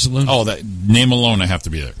Silver Dollar Saloon. Oh, that name alone, I have to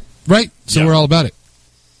be there. Right. So yeah. We're all about it.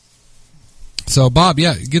 So Bob,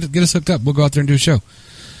 yeah, get us hooked up. We'll go out there and do a show.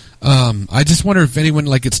 I just wonder if anyone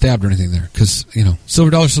gets stabbed or anything there, because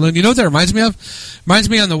Silver Dollar Saloon. You know what that reminds me of? Reminds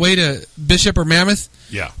me on the way to Bishop or Mammoth.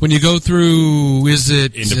 Yeah. When you go through, is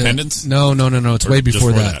it Independence? No. It's way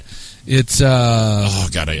before that. It's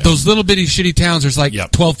God, those little bitty shitty towns. There's like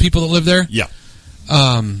 12 people that live there. Yeah.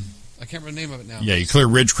 I can't remember the name of it now. Yeah, you clear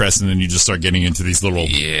Ridgecrest, and then you just start getting into these little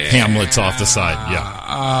hamlets off the side.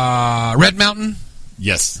 Yeah. Red Mountain.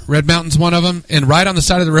 Yes. Red Mountain's one of them. And right on the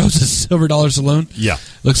side of the road is a Silver Dollar Saloon. Yeah.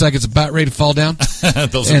 Looks like it's about ready to fall down.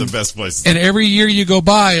 Those are the best places. And every year you go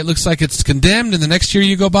by, it looks like it's condemned, and the next year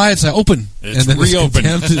you go by, it's open. It's and then reopened.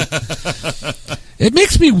 It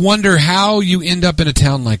makes me wonder how you end up in a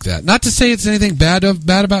town like that. Not to say it's anything bad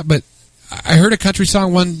about, but I heard a country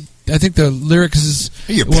song one. I think the lyrics is...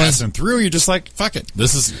 You're passing through, you're just like, fuck it.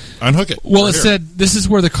 This is... Unhook it. Well, it said, this is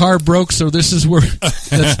where the car broke, so this is where...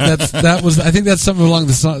 that was... I think that's something along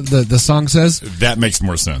the song says. That makes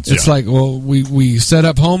more sense, It's like, well, we set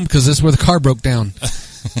up home because this is where the car broke down.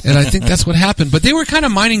 And I think that's what happened. But they were kind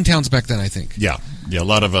of mining towns back then, I think. Yeah. Yeah, a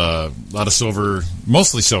lot of silver,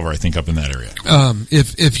 mostly silver, I think, up in that area.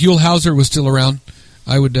 If Huell Hauser was still around,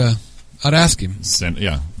 I'd ask him.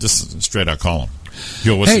 Just straight out call him.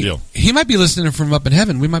 Huell, what's the deal? He might be listening from up in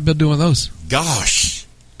heaven. We might be doing those. Gosh.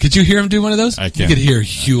 Could you hear him do one of those? I can. You could hear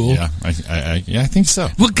Huell. Yeah, I think so.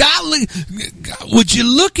 Well, golly, would you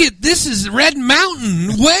look at this is Red Mountain.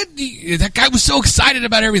 That guy was so excited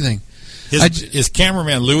about everything. His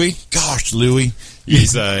cameraman, Louie,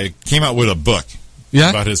 he's came out with a book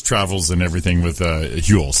about his travels and everything with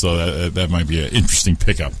Huell, so that might be an interesting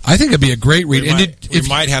pickup. I think it'd be a great read. We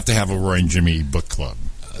might have to have a Roy and Jimmy book club.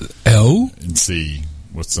 And see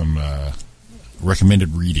what's some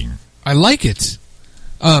recommended reading. I like it.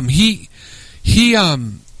 I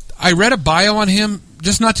read a bio on him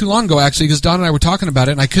just not too long ago, actually, because Don and I were talking about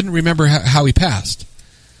it, and I couldn't remember how he passed.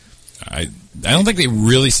 I don't think they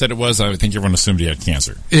really said it was. I think everyone assumed he had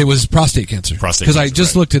cancer. It was prostate cancer. Because I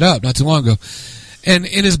just looked it up not too long ago. And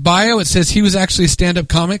in his bio, it says he was actually a stand-up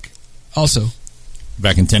comic also.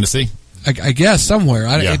 Back in Tennessee? I guess somewhere.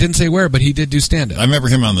 It didn't say where, but he did do stand-up. I remember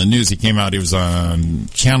him on the news. He came out. He was on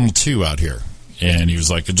Channel 2 out here. And he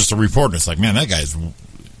was like just a reporter. It's like, man, that guy's...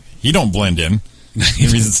 He don't blend in.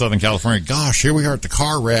 He's in Southern California. Gosh, here we are at the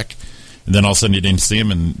car wreck. And then all of a sudden you didn't see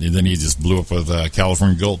him, and then he just blew up with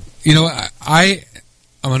California Gold. You know, I'm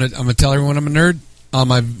gonna tell everyone I'm a nerd. On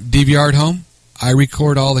my DVR at home, I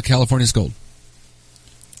record all the California's Gold.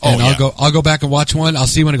 And I'll go back and watch one. I'll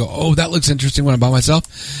see one and go, oh, that looks interesting when I'm by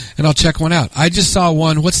myself, and I'll check one out. I just saw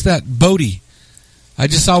one. What's that? Bodie. I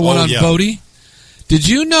just saw one on Bodie. Did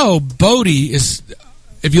you know Bodie is,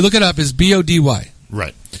 if you look it up, is B-O-D-Y.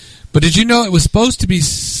 Right. But did you know it was supposed to be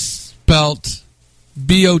spelt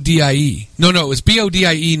B-O-D-I-E? No, it was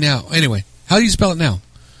B-O-D-I-E now. Anyway, how do you spell it now?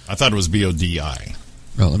 I thought it was B-O-D-I.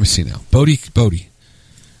 Well, let me see now. Bodie.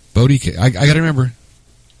 I got to remember.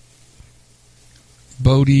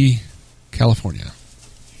 Bodie, California.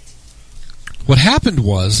 What happened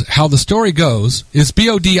was, how the story goes, is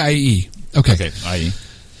B-O-D-I-E. Okay, I-E.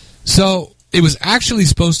 So, it was actually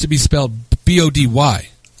supposed to be spelled B-O-D-Y.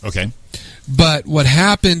 Okay. But what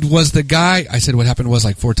happened was the guy... I said what happened was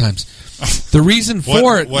like 4 times. The reason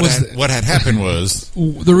for it was... What had happened was...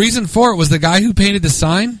 The reason for it was the guy who painted the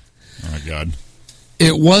sign... Oh, my God.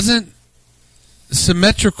 It wasn't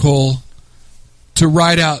symmetrical to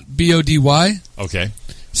write out B-O-D-Y. Okay.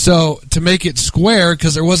 So, to make it square,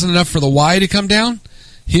 because there wasn't enough for the Y to come down,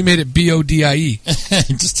 he made it B-O-D-I-E.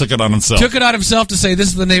 He just took it on himself. Took it on himself to say, this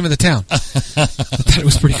is the name of the town. I thought it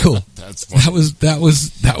was pretty cool. That's funny. That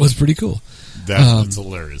was pretty cool. That's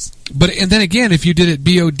hilarious. And then again, if you did it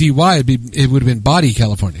B-O-D-Y, it would have been Body,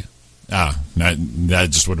 California. That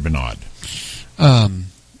just would have been odd.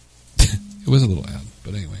 It was a little odd,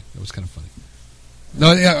 but anyway, it was kind of funny. No,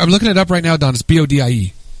 I'm looking it up right now, Don. It's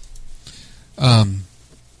B-O-D-I-E.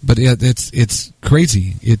 But it's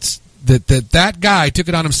crazy. It's that guy took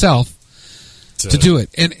it on himself to do it,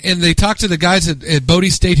 and they talked to the guys at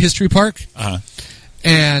Bodie State History Park,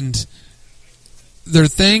 and their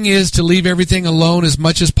thing is to leave everything alone as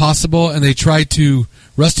much as possible, and they try to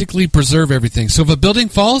rustically preserve everything. So if a building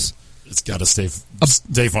falls, it's got to stay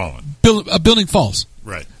fallen. A building falls.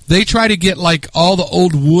 Right. They try to get like all the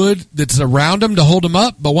old wood that's around them to hold them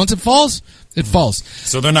up, but once it falls, it falls.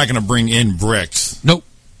 So they're not going to bring in bricks. Nope.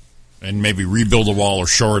 And maybe rebuild a wall or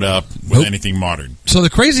shore it up with anything modern. So the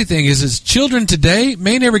crazy thing is children today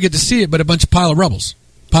may never get to see it, but a bunch of piles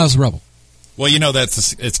of rubble. Well, you know,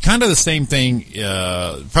 it's kind of the same thing.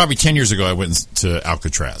 Probably 10 years ago, I went to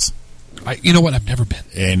Alcatraz. You know what? I've never been.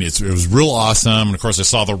 And it was real awesome. And, of course, I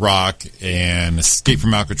saw The Rock and Escape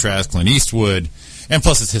from Alcatraz, Clint Eastwood. And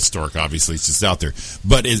plus, it's historic, obviously. It's just out there.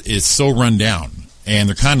 But it's so run down. And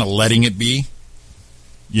they're kind of letting it be,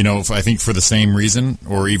 you know, I think for the same reason,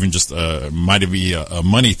 or even just might be a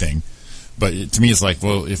money thing. But to me, it's like,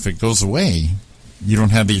 well, if it goes away, you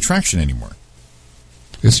don't have the attraction anymore.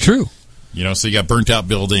 It's true. You know, so you got burnt out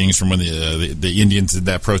buildings from when the Indians did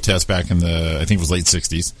that protest back in the, I think it was late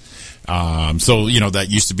 60s. So, you know, that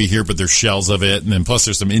used to be here, but there's shells of it. And then plus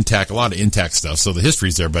there's a lot of intact stuff. So the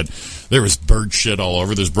history's there, but there was bird shit all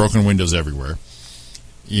over. There's broken windows everywhere.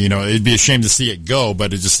 You know, it'd be a shame to see it go,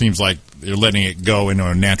 but it just seems like they're letting it go into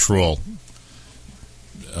a natural,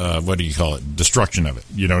 what do you call it? Destruction of it.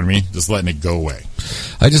 You know what I mean? Just letting it go away.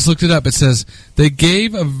 I just looked it up. It says they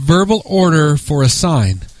gave a verbal order for a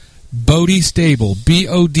sign, Bodie Stable,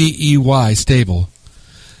 Bodey Stable,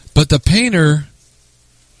 but the painter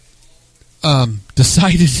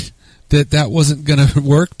decided that wasn't going to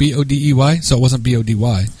work, Bodey, so it wasn't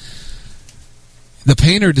Body. The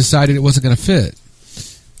painter decided it wasn't going to fit.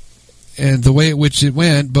 And the way at which it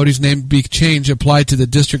went, Bodie's name be changed applied to the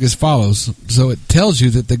district as follows. So it tells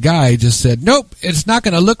you that the guy just said, nope, it's not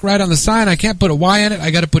going to look right on the sign. I can't put a Y on it.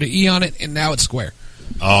 I got to put an E on it, and now it's square.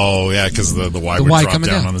 Oh, yeah, because the Y would drop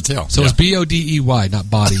down on the tail. So it's Bodey, not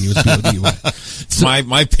body. It was Bodey. So,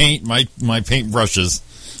 my paint brushes,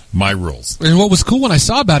 my rules. And what was cool when I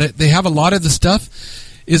saw about it, they have a lot of the stuff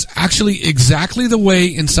is actually exactly the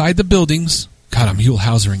way inside the buildings. God, I'm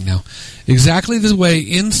Huell-Hausering now. Exactly the way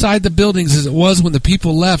inside the buildings as it was when the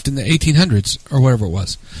people left in the 1800s or whatever it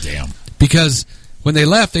was. Damn. Because when they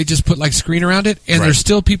left, they just put like screen around it, and there's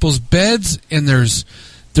still people's beds, and there's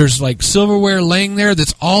like silverware laying there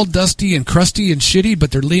that's all dusty and crusty and shitty,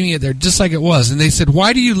 but they're leaving it there just like it was. And they said,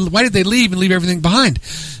 why did they leave and leave everything behind?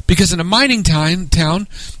 Because in a mining town,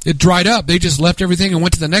 it dried up. They just left everything and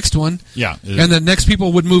went to the next one. Yeah. And the next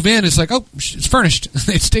people would move in. It's like, oh, it's furnished.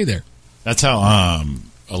 They'd stay there. That's how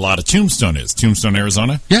a lot of Tombstone is. Tombstone,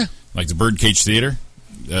 Arizona? Yeah. Like the Birdcage Theater.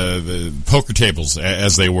 The poker tables,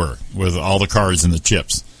 as they were, with all the cards and the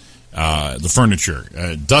chips. The furniture.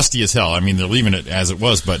 Dusty as hell. I mean, they're leaving it as it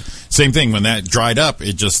was, but same thing. When that dried up,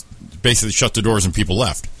 it just basically shut the doors and people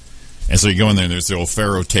left. And so you go in there and there's the old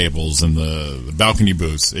Faro tables and the balcony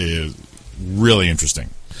booths. Is really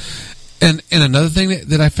interesting. And another thing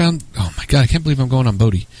that I found, oh my God, I can't believe I'm going on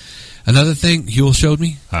Bodie. Another thing Huell showed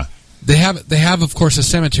me. Huh. They have, of course, a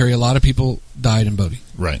cemetery. A lot of people died in Bodie.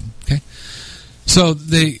 Right. Okay. So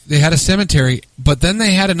they had a cemetery, but then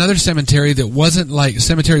they had another cemetery that wasn't like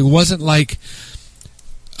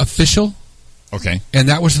official. Okay. And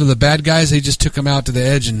that was for the bad guys. They just took them out to the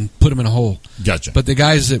edge and put them in a hole. Gotcha. But the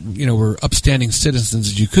guys that were upstanding citizens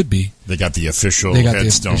as you could be, they got the official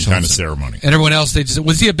headstone kind of ceremony. And everyone else, they just,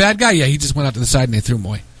 was he a bad guy? Yeah, he just went out to the side and they threw him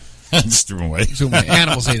away. Just threw him away.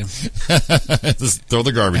 Animals ate him. Just throw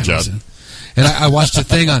the garbage out. And I watched a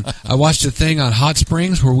thing on Hot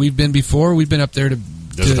Springs where we've been before. We've been up there to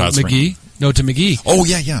McGee. No, to McGee. Oh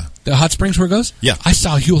yeah. The Hot Springs where it goes. Yeah. I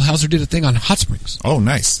saw Huell-Hauser did a thing on Hot Springs. Oh,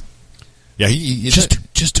 nice. Yeah, he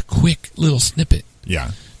just a quick little snippet.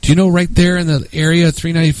 Yeah. Do you know right there in the area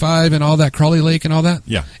 395 and all that Crawley Lake and all that?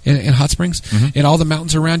 Yeah. In Hot Springs and all the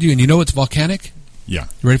mountains around you, and you know it's volcanic. Yeah.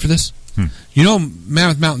 You ready for this? You know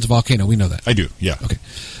Mammoth Mountain's a volcano. We know that. I do. Yeah. Okay.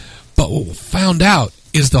 But what we found out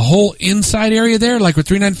is the whole inside area there, like where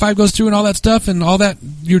 395 goes through and all that stuff and all that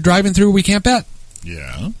you're driving through where we camp at?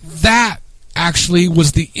 Yeah. That actually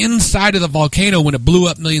was the inside of the volcano when it blew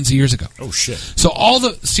up millions of years ago. Oh, shit. So all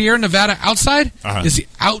the Sierra Nevada outside is the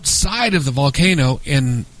outside of the volcano,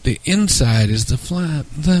 and the inside is the flat,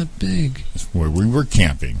 that big. Where we were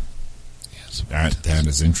camping. Yes. That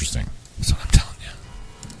is interesting. That's what I'm telling you.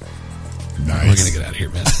 Nice. We're going to get out of here,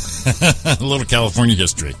 man. A little California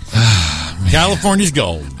history. California's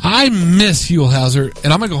gold. I miss Huell-Hauser,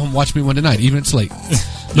 and I'm going to go home and watch me one tonight, even if it's late.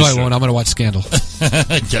 No, I won't. I'm going to watch Scandal.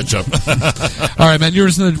 Catch up. All right, man. You're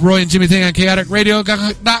listening to the Roy and Jimmy thing on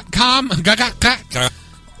chaoticradio.com.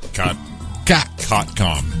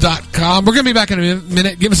 .com. We're going to be back in a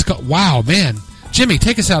minute. Give us a call. Wow, man. Jimmy,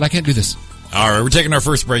 take us out. I can't do this. All right, we're taking our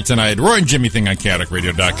first break tonight. Roy and Jimmy thing on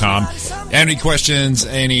chaoticradio.com. Any questions,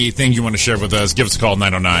 anything you want to share with us, give us a call,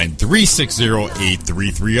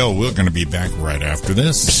 909-360-8330. We're going to be back right after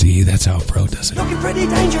this. See, that's how a pro does it. Looking pretty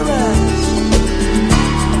dangerous.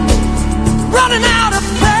 Running out of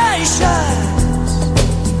patience.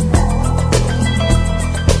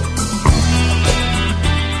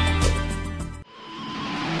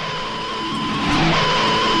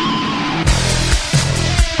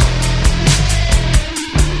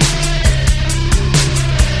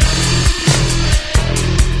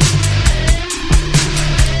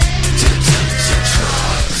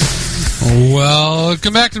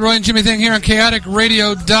 Welcome back to the Roy and Jimmy thing here on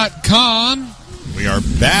chaoticradio.com. We are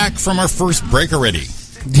back from our first break already.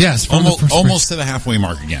 Yes. Almost to the halfway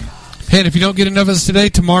mark again. Hey, and if you don't get enough of us today,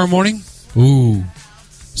 tomorrow morning,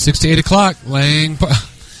 6 to 8 o'clock,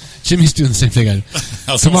 Jimmy's doing the same thing I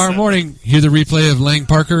do. Tomorrow morning, hear the replay of Lang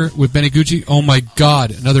Parker with Benny Gucci. Oh, my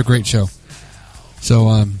God. Another great show.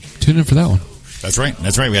 So tune in for that one. That's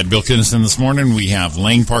right. We had Bill Kinnison this morning. We have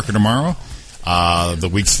Lang Parker tomorrow. The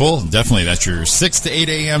week's full. Definitely. That's your 6 to 8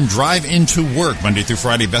 a.m. drive into work, Monday through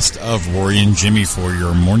Friday. Best of Rory and Jimmy for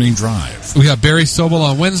your morning drive. We have Barry Sobel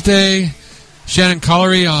on Wednesday, Shannon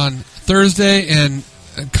Collery on Thursday, and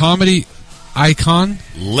comedy icon.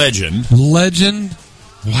 Legend.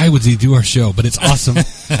 Why would he do our show? But it's awesome. Rich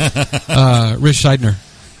Scheidner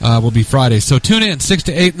will be Friday. So tune in 6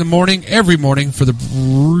 to 8 in the morning, every morning, for the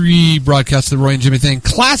rebroadcast of the Roy and Jimmy thing.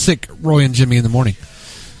 Classic Roy and Jimmy in the morning.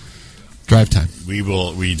 Drive time.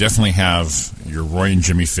 We definitely have your Roy and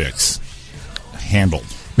Jimmy fix handled.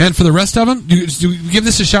 Man, for the rest of them, do we give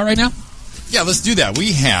this a shot right now? Yeah, let's do that.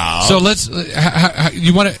 We have. So let's.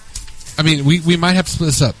 You want to? I mean, we might have to split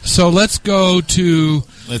this up. So let's go to.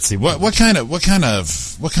 Let's see. What kind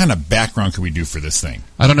of background can we do for this thing?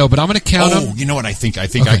 I don't know, but I'm going to count them. Oh, you know what? I think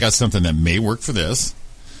okay. I got something that may work for this.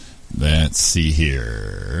 Let's see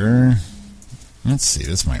here. Let's see.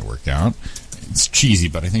 This might work out. It's cheesy,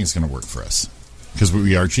 but I think it's going to work for us because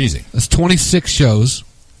we are cheesy. That's 26 shows.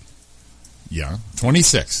 Yeah,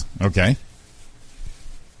 26. Okay.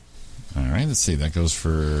 All right. Let's see. That goes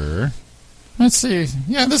for. Let's see.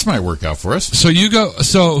 Yeah, this might work out for us. So you go.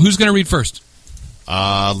 So who's going to read first?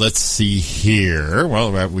 Let's see here.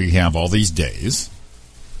 Well, we have all these days.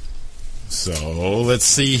 So let's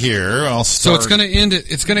see here. I'll start. So it's going to end.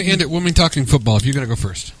 It's going to end at Women Talking Football. If you're going to go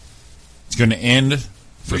first, it's going to end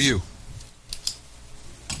for you.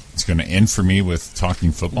 It's going to end for me with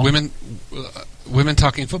talking football. Women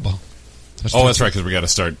talking football. That's right, because we got to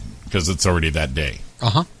start because it's already that day.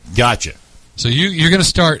 Gotcha. So you're going to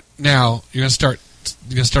start now. You're going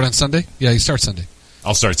to start on Sunday. Yeah, you start Sunday.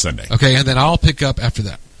 I'll start Sunday. Okay, and then I'll pick up after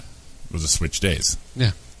that. We'll just switch days.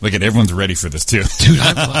 Yeah. Look at everyone's ready for this too, dude.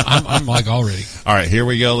 I'm like all ready. All right, here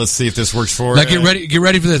we go. Let's see if this works for us. Get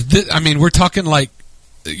ready for this. I mean, we're talking like.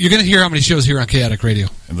 You're going to hear how many shows here on Chaotic Radio.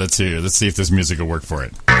 And let's see if this music will work for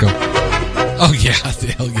it. Go. Oh, yeah.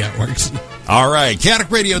 Hell yeah, it works. All right.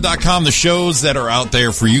 ChaoticRadio.com, the shows that are out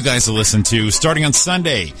there for you guys to listen to. Starting on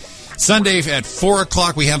Sunday. Sunday at 4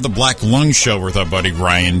 o'clock, we have the Black Lung Show with our buddy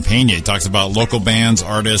Ryan Pena. He talks about local bands,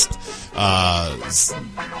 artists,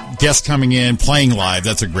 guests coming in, playing live.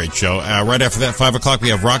 That's a great show. Right after that, 5 o'clock, we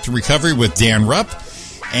have Rock to Recovery with Dan Rupp.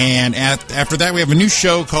 And after that, we have a new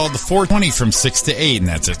show called The 420 from 6 to 8, and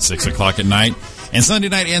that's at 6 o'clock at night. And Sunday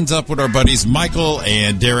night ends up with our buddies Michael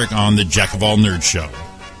and Derek on the Jack of All Nerds show.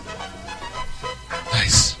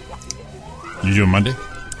 Nice. You doing Monday?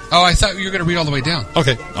 Oh, I thought you were going to read all the way down.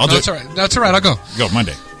 Okay, I'll do it. That's all right. That's all right. I'll go. Go,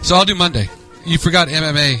 Monday. So I'll do Monday. You forgot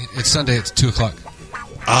MMA. It's Sunday. It's 2 o'clock.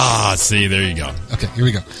 See, there you go. Okay, here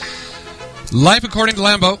we go. Life According to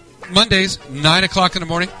Lambo. Mondays, 9 o'clock in the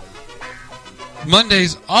morning.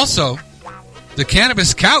 Mondays, also, the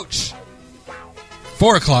Cannabis Couch,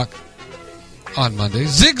 4 o'clock on Mondays.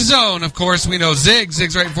 Zig Zone, of course, we know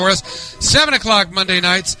Zig's right for us, 7 o'clock Monday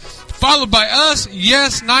nights, followed by us,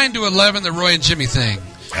 9 to 11, the Roy and Jimmy thing.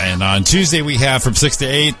 And on Tuesday, we have from 6 to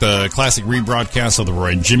 8, the classic rebroadcast of the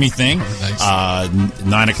Roy and Jimmy thing. Nice.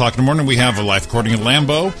 9 o'clock in the morning, we have a Life According to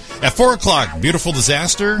Lambo. At 4 o'clock, Beautiful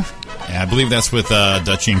Disaster. I believe that's with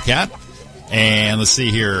Dutchie and Cat. And let's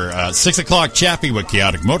see here, 6 o'clock, Chappie with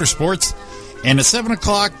Chaotic Motorsports. And at 7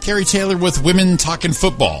 o'clock, Carrie Taylor with Women Talking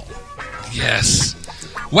Football. Yes.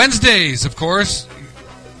 Wednesdays, of course,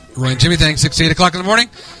 Roy and Jimmy thing, 6 to 8 o'clock in the morning,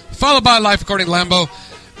 followed by Life According to Lambo.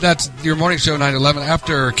 That's your morning show, 9 to 11.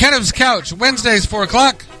 After Cannabis Couch, Wednesdays, 4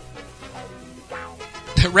 o'clock.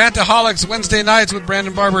 Rantaholics, Wednesday nights with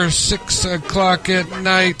Brandon Barber, 6 o'clock at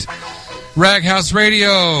night. Raghouse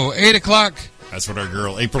Radio, 8 o'clock. That's what our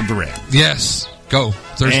girl, April Duran. Yes. Go.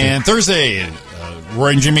 Thursday. And Thursday,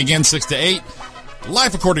 Roy and Jimmy again, 6 to 8.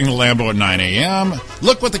 Life According to Lambo at 9 a.m.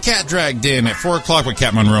 Look What the Cat Dragged In at 4 o'clock with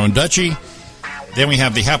Cat Monroe and Dutchie. Then we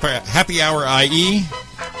have the Happy Hour IE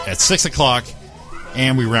at 6 o'clock.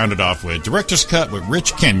 And we round it off with Director's Cut with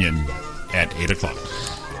Rich Kenyon at 8 o'clock.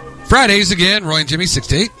 Fridays again, Roy and Jimmy, 6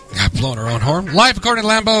 to 8. Got blowing our own horn. Life According to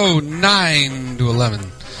Lambo, 9 to 11.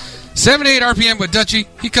 7 to 8 RPM with Dutchie.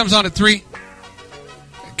 He comes on at 3.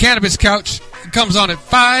 Cannabis Couch comes on at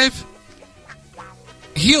 5.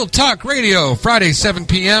 Heel Talk Radio, Friday, 7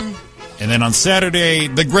 p.m. And then on Saturday,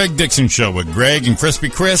 the Greg Dixon Show with Greg and Crispy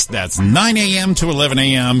Chris. That's 9 a.m. to 11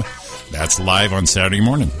 a.m. That's live on Saturday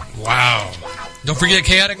morning. Wow. Don't forget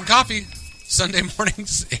Chaotic and Coffee, Sunday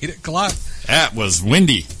mornings, 8 o'clock. That was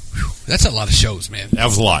windy. Whew, that's a lot of shows, man. That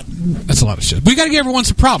was a lot. That's a lot of shows. We got to give everyone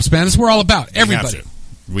some props, man. That's what we're all about. Everybody.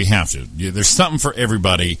 We have to. There's something for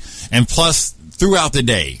everybody. And plus, throughout the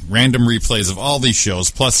day. Random replays of all these shows,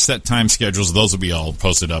 plus set time schedules. Those will be all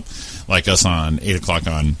posted up, like us on 8 o'clock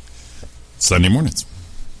on Sunday mornings.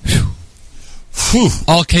 Whew.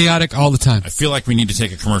 All chaotic all the time. I feel like we need to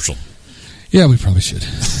take a commercial. Yeah, we probably should.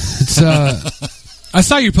 It's I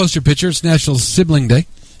saw you post your picture. It's National Sibling Day.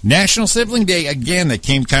 National Sibling Day, again, that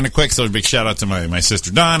came kind of quick, so a big shout out to my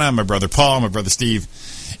sister Donna, my brother Paul, my brother Steve.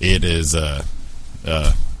 It is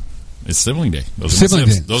it's Sibling Day. Those are Sibling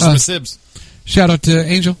my sibs. Day. Those are my sibs. Shout out to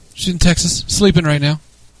Angel. She's in Texas, sleeping right now,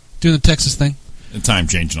 doing the Texas thing. The time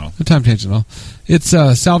change and all. The time change and all. It's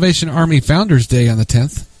Salvation Army Founders Day on the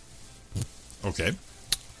 10th. Okay.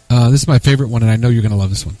 This is my favorite one, and I know you're going to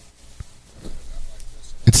love this one.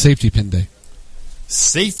 It's Safety Pin Day.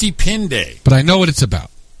 Safety Pin Day. But I know what it's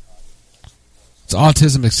about. It's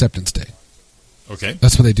Autism Acceptance Day. Okay.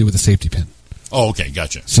 That's what they do with the safety pin. Oh, okay,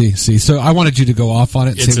 gotcha. See. So I wanted you to go off on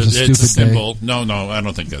it. It's say it was a stupid symbol. day. No, I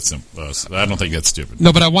don't think that's simple. I don't think that's stupid.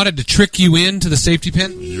 No, but I wanted to trick you into the safety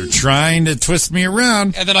pin. You're trying to twist me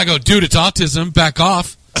around. And then I go, dude, it's autism. Back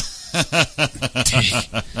off.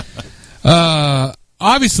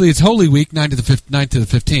 Obviously, it's Holy Week, 9th to the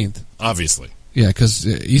 15th. Obviously. Yeah, because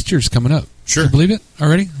Easter's coming up. Sure. Can you believe it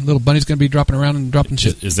already? Little bunny's going to be dropping around and dropping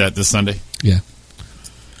shit. Is that this Sunday? Yeah.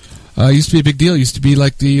 Used to be a big deal. Used to be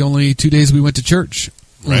like the only 2 days we went to church.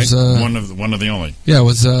 Right. Was, one of the only. Yeah, it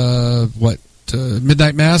was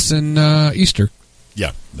midnight mass and Easter.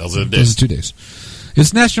 Yeah, those are the Those days. are 2 days.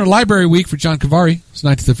 It's National Library Week for John Cavari. It's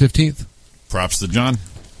 9th to the 15th. Props to John.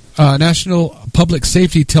 National Public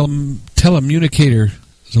Safety Telecommunicator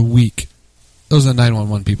is a week. Those are the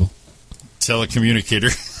 911 people. Telecommunicator.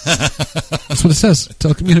 That's what it says.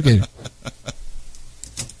 Telecommunicator.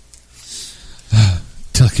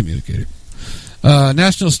 Telecommunicator.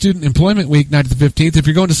 National Student Employment Week, 9th to the 15th. If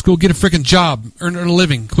you're going to school, get a freaking job. Earn a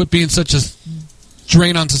living. Quit being such a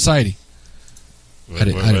drain on society. I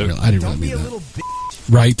didn't really mean that.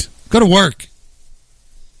 Right. Go to work.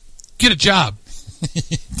 Get a job.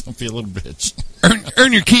 Don't be a little bitch.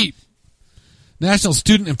 Earn your keep. National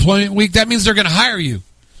Student Employment Week. That means they're going to hire you.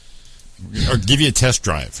 Or give you a test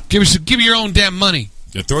drive. Give you your own damn money.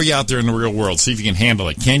 They'll throw you out there in the real world. See if you can handle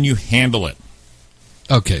it. Can you handle it?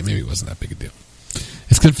 Okay, maybe it wasn't that big a deal.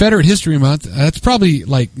 It's Confederate History Month. That's probably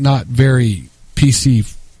like not very PC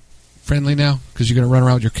friendly now because you're going to run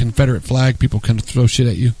around with your Confederate flag. People can throw shit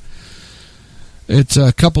at you. It's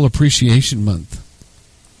a Couple Appreciation Month.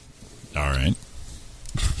 All right.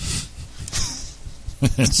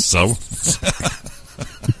 So?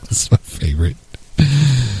 That's my favorite.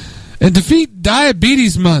 And Defeat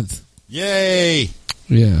Diabetes Month. Yay!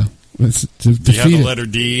 Yeah. It's to Do you have defeat the it. letter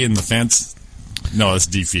D in the fence? No, it's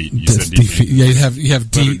defeat. You That's said defeat. Yeah, you have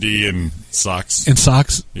Letter D D in socks. in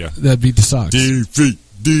socks. Yeah. That'd be the socks.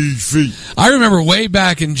 Defeat. I remember way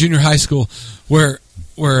back in junior high school where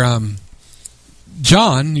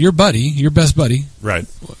John, your best buddy, Right.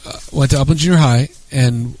 went to Upland Junior High,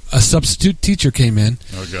 and a substitute teacher came in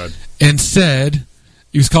Oh, God. and said,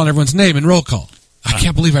 he was calling everyone's name in roll call. I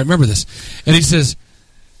can't believe I remember this. And he says,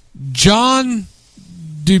 John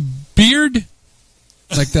DeBeard,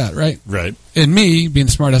 like that, right? Right. And me, being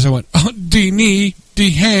the smart ass, I went, oh, D-knee,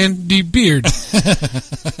 D-hand, D-beard.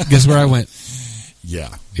 Guess where I went?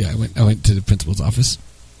 Yeah. Yeah, I went to the principal's office.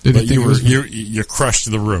 But you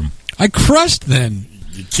crushed the room. I crushed then.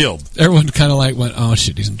 You killed. Everyone kind of like went, oh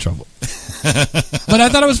shit, he's in trouble. But I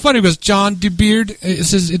thought it was funny because John DeBeard,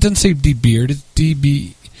 it doesn't say DeBeard, it's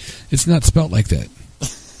DB. It's not spelled like that.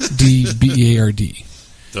 D-B-E-A-R-D.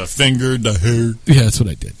 The finger, the hair. Yeah, that's what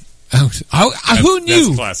I did. Who knew?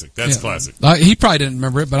 That's classic. That's classic. He probably didn't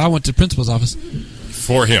remember it, but I went to the principal's office.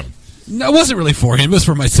 For him. No, it wasn't really for him. It was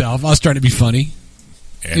for myself. I was trying to be funny.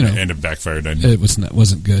 And, and it backfired on you. It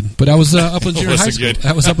wasn't good. But I was Upland Junior High School. Good.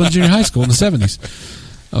 That was Upland Junior High School in the 70s.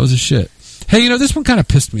 I was a shit. Hey, this one kind of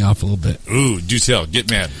pissed me off a little bit. Ooh, do tell. Get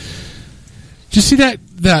mad. Did you see that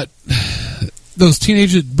those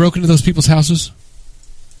teenagers that broke into those people's houses?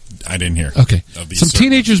 I didn't hear. Okay. Some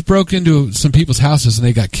teenagers broke into some people's houses and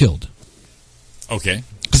they got killed. Okay.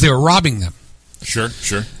 Because they were robbing them. Sure.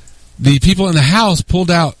 The people in the house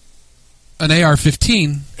pulled out an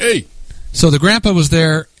AR-15. Hey. So the grandpa was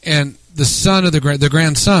there, and the son of the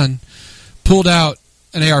grandson pulled out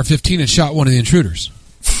an AR-15 and shot one of the intruders.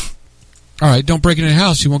 All right, don't break into the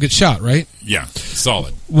house; you won't get shot, right? Yeah,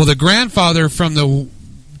 solid. Well, the grandfather from the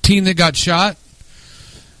teen that got shot,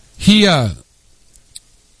 he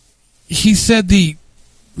said the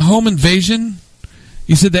home invasion.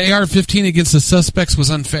 He said the AR-15 against the suspects was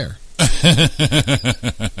unfair.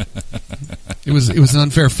 It was an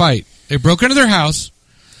unfair fight. They broke into their house,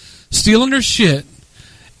 stealing their shit,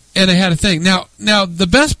 and they had a thing. Now the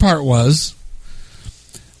best part was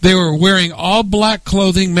They were wearing all black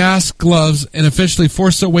clothing, mask, gloves, and officially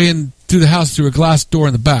forced their way into the house through a glass door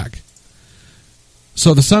in the back.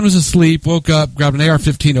 So the son was asleep, woke up, grabbed an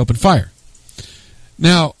AR-15, opened fire.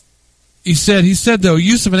 Now, he said though,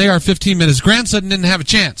 use of an AR-15 meant his grandson didn't have a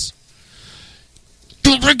chance.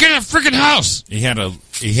 Don't break in a freaking house. He had a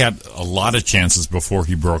lot of chances before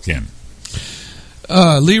he broke in.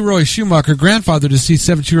 Leroy Schumacher, grandfather to deceased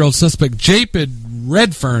 17-year-old suspect Japid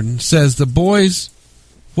Redfern, says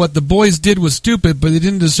what the boys did was stupid, but they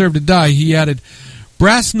didn't deserve to die. He added,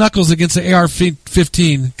 brass knuckles against the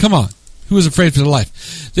AR-15. Come on. Who was afraid for their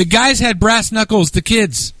life? The guys had brass knuckles, the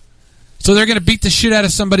kids. So they're going to beat the shit out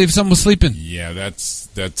of somebody if someone was sleeping. Yeah, that's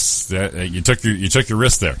that. You took your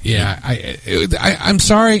risk there. Yeah, I'm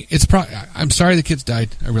sorry. I'm sorry the kids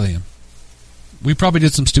died. I really am. We probably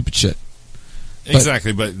did some stupid shit.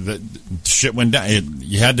 Exactly, but the shit went down.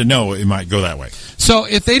 You had to know it might go that way. So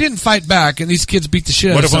if they didn't fight back and these kids beat the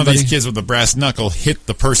shit out of somebody... What if one of these kids with a brass knuckle hit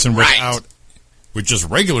the person with just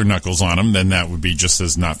regular knuckles on them? Then that would be just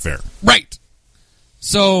as not fair. Right.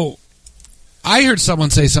 So I heard someone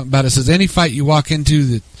say something about it. It says any fight you walk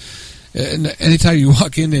into, anytime you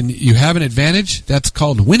walk in and you have an advantage, that's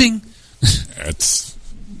called winning. It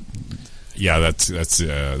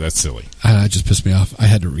just pissed me off. I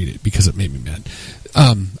had to read it because it made me mad.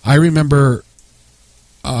 I remember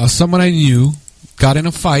someone I knew got in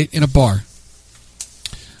a fight in a bar.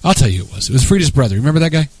 I'll tell you who it was. It was Frida's brother. Remember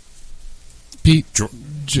that guy? Pete. What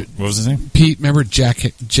was his name? Pete. Remember Jack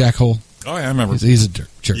Hole? Oh, yeah, I remember. He's a jerk.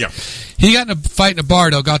 Yeah. He got in a fight in a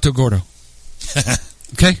bar, Del Gato Gordo.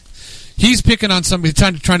 Okay? He's picking on somebody,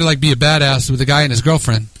 trying to like be a badass with a guy and his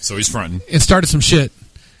girlfriend. So he's fronting. And started some shit.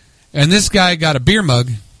 And this guy got a beer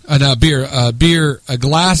mug, a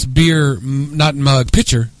glass beer, not mug,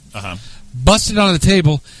 pitcher, busted onto the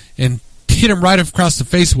table and hit him right across the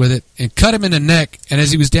face with it and cut him in the neck. And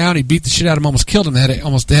as he was down, he beat the shit out of him, almost killed him. They had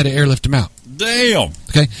to airlift him out. Damn.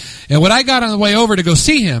 Okay. And what I got on the way over to go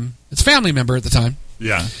see him, it's a family member at the time.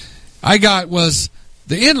 Yeah. I got was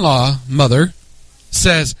the in-law mother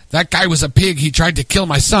says, that guy was a pig. He tried to kill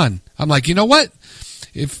my son. I'm like, you know what?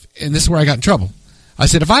 And this is where I got in trouble. I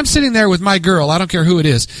said, if I'm sitting there with my girl, I don't care who it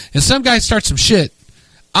is, and some guy starts some shit,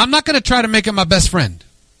 I'm not going to try to make him my best friend.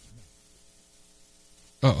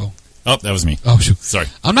 Uh-oh. Oh, that was me. Oh, shoot. Sorry.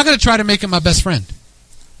 I'm not going to try to make him my best friend.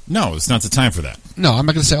 No, it's not the time for that. No, I'm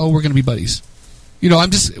not going to say, oh, we're going to be buddies.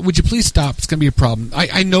 Would you please stop? It's going to be a problem.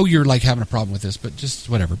 I know you're like having a problem with this, but just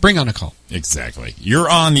whatever. Bring on a call. Exactly. You're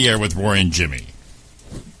on the air with Roy and Jimmy.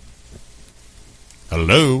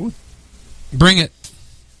 Hello? Bring it.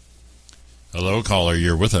 Hello, caller.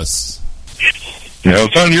 You're with us. Yeah,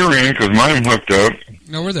 it's on your end because mine hooked up.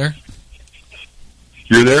 No, we're there.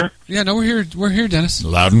 You're there? Yeah, no, we're here. We're here, Dennis.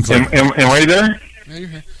 Loud and clear. Am I there? Yeah, you're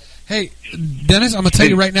here. Hey, Dennis, I'm going to tell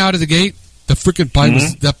you right now out of the gate, the freaking pie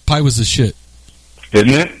that pie was the shit. Isn't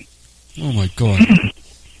it? Oh, my God.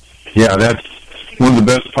 Yeah, that's one of the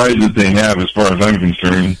best pies that they have as far as I'm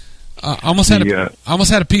concerned. Almost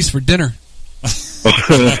had a piece for dinner.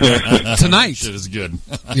 Tonight. Shit is good.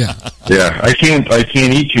 Yeah. Yeah, I can't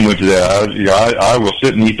eat too much of that. I will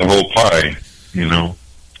sit and eat the whole pie, you know.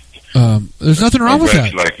 There's nothing wrong with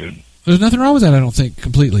that. Like it. There's nothing wrong with that, I don't think,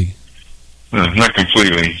 completely. Not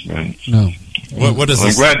completely. But no. What is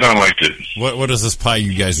this? I'm glad Don liked it. What is this pie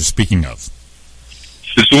you guys are speaking of?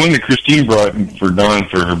 It's the one that Christine brought for Dawn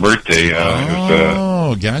for her birthday.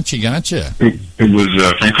 Gotcha. It was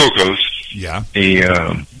from Coco's. Yeah.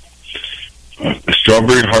 A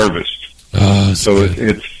strawberry harvest. So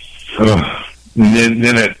it's and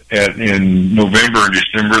then in November and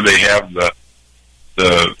December they have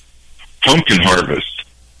the pumpkin harvest.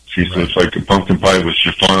 See, so it's like a pumpkin pie with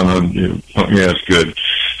chiffon on. Yeah, it's good.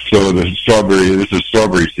 So this is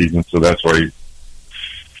strawberry season, so that's why.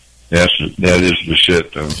 That is the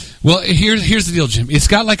shit, though. Well, here's the deal, Jim. It's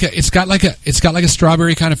got like a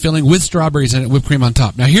strawberry kind of filling with strawberries and whipped cream on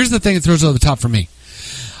top. Now, here's the thing that throws it over the top for me.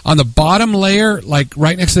 On the bottom layer, like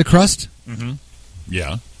right next to the crust,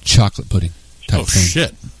 yeah, chocolate pudding. Oh thing.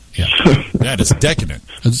 Shit! Yeah, that is decadent.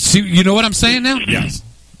 See, you know what I'm saying now? Yes,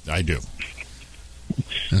 I do.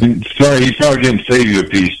 Sorry, he probably didn't save you a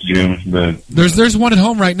piece, Jim. But there's one at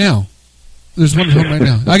home right now. There's one at home right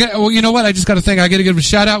now. Well, you know what? I just got to think. I got to give a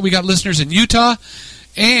shout out. We got listeners in Utah,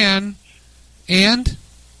 and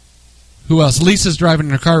who else? Lisa's driving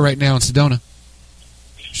in her car right now in Sedona.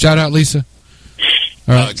 Shout out, Lisa.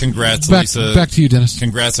 All right. Congrats, Lisa. Back to you, Dennis.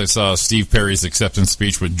 Congrats. I saw Steve Perry's acceptance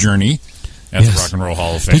speech with Journey at the Rock and Roll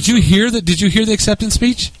Hall of Fame. Did you hear the acceptance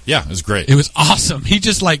speech? Yeah, it was great. It was awesome. He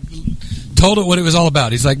just told it what it was all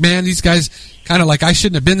about. He's like, man, these guys, kind of like I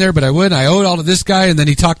shouldn't have been there, but I would. I owe it all to this guy. And then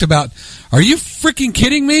he talked about, are you freaking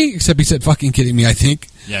kidding me? Except he said fucking kidding me, I think.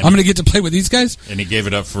 Yeah, I'm going to get to play with these guys. And he gave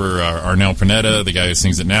it up for Arnel Pineda, the guy who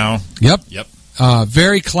sings it now. Yep. Yep.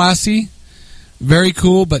 Very classy, very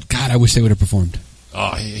cool, but God, I wish they would have performed.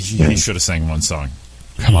 Oh, he should have sang one song.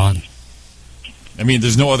 Come on. I mean,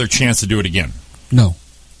 there's no other chance to do it again. No.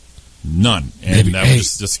 None. And Maybe, that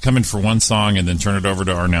was just come in for one song and then turn it over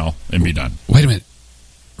to Arnel and be done. Wait a minute.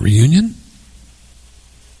 Reunion?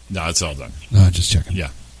 No, it's all done. No, just checking. Yeah.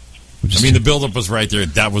 The build-up was right there.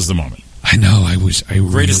 That was the moment. I know.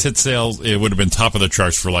 Greatest hit sales, it would have been top of the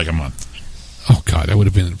charts for like a month. Oh, God. That would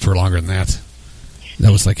have been for longer than that.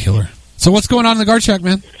 That was like Hiller. So what's going on in the guard shack,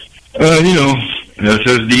 man? It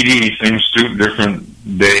says DD, same suit, different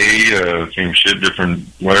day, same shit, different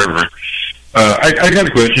whatever. I got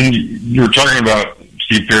a question. You were talking about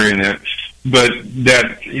Steve Perry and that, but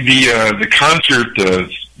that the concert,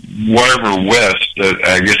 whatever West,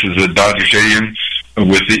 I guess is at Dodger Stadium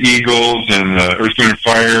with the Eagles and Earth, Wind, and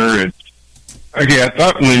Fire. And okay, I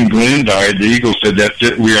thought when Glenn died, the Eagles said that's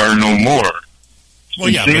it, we are no more. Well,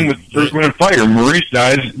 yeah, same with Earth, Wind, and Fire. Maurice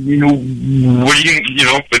dies. What do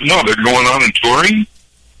you? But no, they're going on and touring.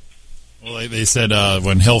 Well, they said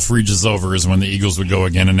when Hell Freezes Over is when the Eagles would go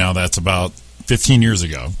again, and now that's about 15 years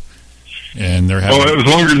ago. And they're having. Oh, it was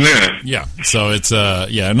longer than that. Yeah, so it's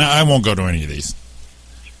and I won't go to any of these.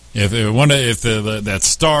 If that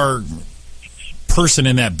star person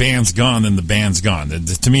in that band's gone, then the band's gone.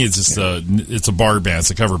 To me, it's just it's a bar band,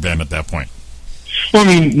 it's a cover band at that point. Well,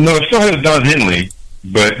 it still has Don Henley,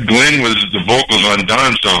 but Glenn was the vocals on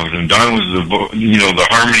Don's songs, and Don was the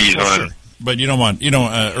harmonies on. Sure. But you don't want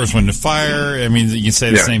Earth, Wind, and Fire. I mean, you can say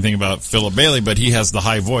the same thing about Philip Bailey, but he has the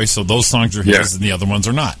high voice, so those songs are his, and the other ones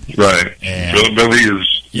are not. Right. And Philip Bailey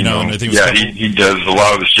is, and I think he does a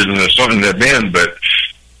lot of the shit in that band, but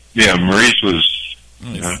yeah, Maurice was.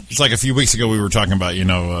 It's like a few weeks ago we were talking about,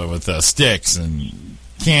 with Styx and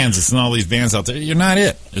Kansas and all these bands out there. You're not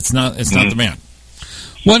it. It's not the band.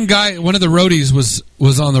 One guy, one of the roadies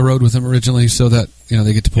was on the road with him originally, so that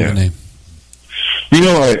they get to pull the name.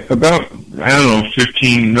 About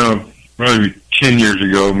probably 10 years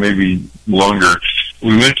ago, maybe longer,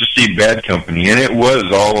 we went to see Bad Company, and it was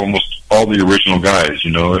almost all the original guys,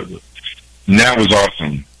 and that was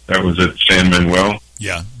awesome. That was at San Manuel.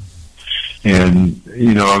 Yeah. And,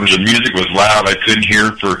 the music was loud. I couldn't hear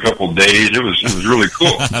it for a couple of days. It was really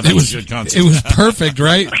cool. It was a good concert. It was perfect,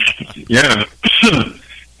 right? Yeah.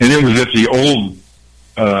 And it was at the old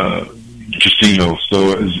casino,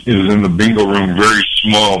 so it was in the bingo room, very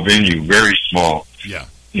small venue, very small. Yeah.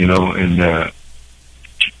 And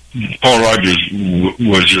Paul Rogers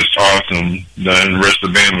was just awesome, and the rest of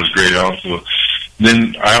the band was great also.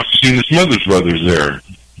 Then I also seen the Smothers Brothers there,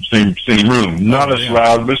 same room, not as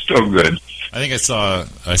loud, but still good. I think I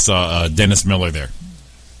saw Dennis Miller there.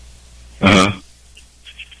 Uh-huh.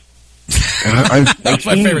 That's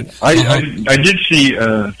my favorite. I did see,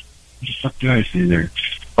 what the fuck did I see there?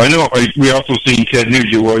 I know, we also seen Ted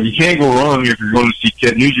Nugent. Well, you can't go wrong if you're going to see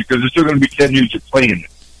Ted Nugent, because there's still going to be Ted Nugent playing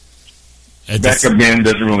it. Backup band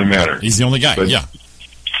doesn't really matter. He's the only guy,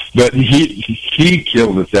 But he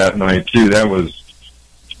killed it that night, too. That was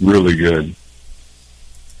really good.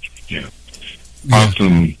 Yeah.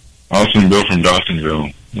 Awesome Bill from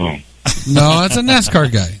Dawsonville. Oh. No, that's a NASCAR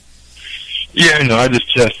guy. Yeah, I know. I just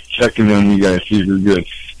checking on you guys, see if you're good.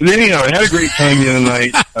 But anyhow, I had a great time the other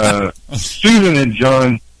night. Susan and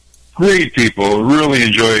John, great people. Really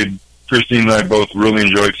enjoyed. Christine and I both really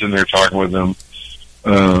enjoyed sitting there talking with them.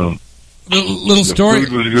 Little story.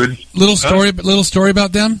 Food was good. Little story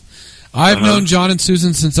about them. I've known John and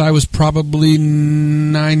Susan since I was probably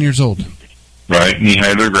 9 years old. Right, and he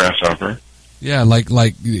had their grasshopper. Yeah, like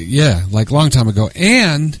long time ago,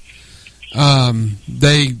 and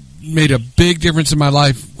they made a big difference in my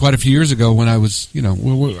life quite a few years ago when I was, I was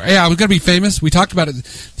going to be famous. We talked about it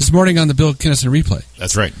this morning on the Bill Kinnison replay.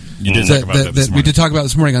 That's right. You did talk about that this morning. We did talk about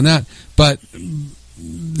this morning on that. But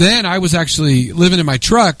then I was actually living in my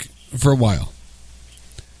truck for a while.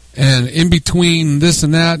 And in between this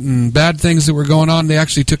and that and bad things that were going on, they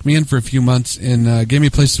actually took me in for a few months and gave me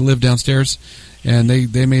a place to live downstairs. And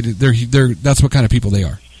they made it. That's what kind of people they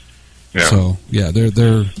are. Yeah. So yeah,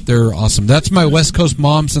 they're awesome. That's my West Coast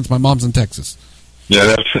mom since my mom's in Texas.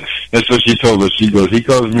 Yeah, that's what she told us. She goes, he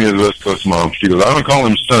calls me his West Coast mom. She goes, I don't call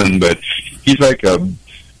him son, but he's like a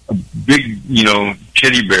big,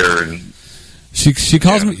 teddy bear. And she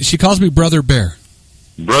calls me Brother Bear.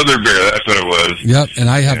 Brother Bear, that's what it was. Yep, and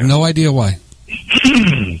I have no idea why.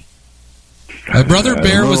 My Brother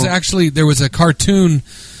Bear was actually, there was a cartoon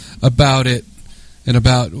about it and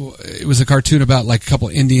it was a cartoon about like a couple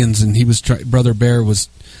Indians, and he was Brother Bear was.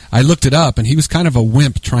 I looked it up, and he was kind of a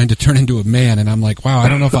wimp trying to turn into a man, and I'm like, wow, I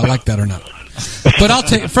don't know if I like that or not. But I'll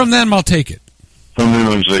take from them. I'll take it. From them,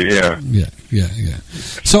 I'll say, Yeah.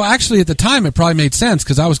 So actually, at the time, it probably made sense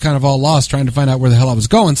because I was kind of all lost trying to find out where the hell I was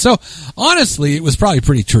going. So honestly, it was probably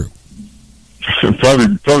pretty true.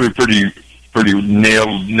 probably pretty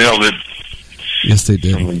nailed it. Yes, they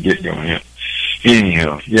did. From the get going. Yeah.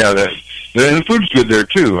 Anyhow, the food's good there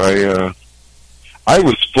too. I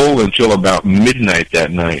was full until about midnight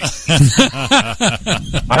that night.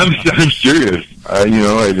 I'm serious.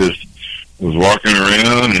 I just was walking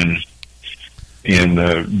around and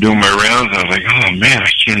doing my rounds. And I was like, oh man, I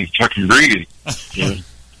can't even fucking breathe.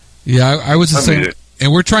 Yeah, I was the same.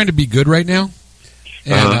 And we're trying to be good right now.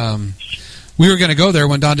 And we were going to go there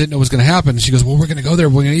when Dawn didn't know what was going to happen. She goes, well, we're going to go there.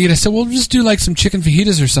 We're going to eat. I said, well, we'll just do like some chicken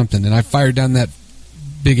fajitas or something. And I fired down that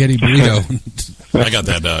Big Eddie burrito. I got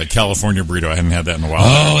that California burrito. I hadn't had that in a while.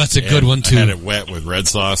 Oh, that's a good one, too. I had it wet with red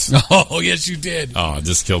sauce. Oh, yes, you did. Oh,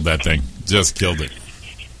 just killed that thing. Just killed it.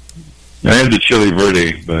 I had the chili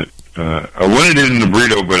verde, but I wanted it in the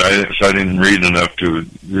burrito, but I didn't read enough to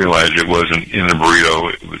realize it wasn't in the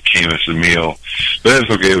burrito. It came as a meal. But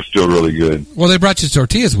that's okay. It was still really good. Well, they brought you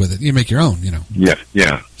tortillas with it. You make your own,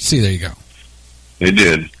 Yeah. See, there you go. They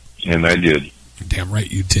did, and I did. Damn right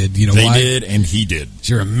you did. You know they why? They did, and he did.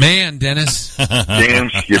 You're a man, Dennis. Damn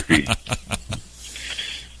Skippy.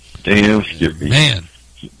 Damn Skippy. Man.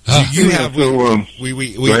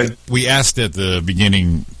 We asked at the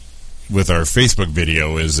beginning with our Facebook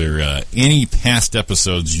video, is there any past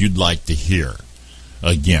episodes you'd like to hear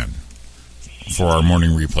again for our morning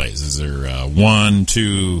replays? Is there one,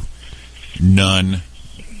 two, none?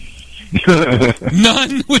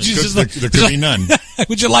 None? Would you just there could be none.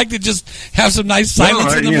 Would you like to just have some nice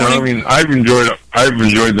silence in the morning? I've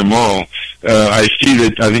enjoyed them all. I see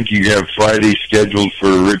that. I think you have Friday scheduled for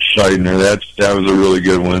Rich Seidner. That was a really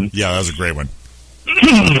good one. Yeah, that was a great one.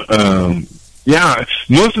 Yeah,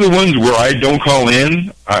 most of the ones where I don't call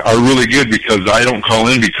in are really good because I don't call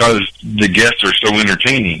in because the guests are so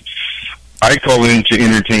entertaining. I call in to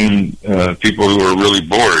entertain people who are really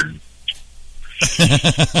bored.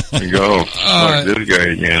 You go, this guy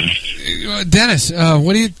again. Dennis,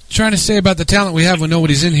 what are you trying to say about the talent we have when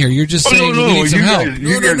nobody's in here? You're just saying we need some help.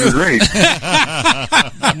 You guys are great.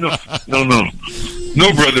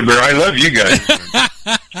 No, Brother Bear, I love you guys.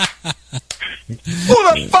 Who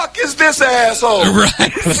the fuck is this asshole? Right.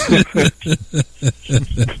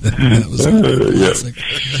 That was classic.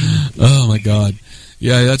 Oh, my God.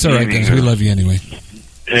 Yeah, that's all right, Dennis. We love you anyway.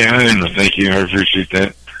 Yeah, thank you. I appreciate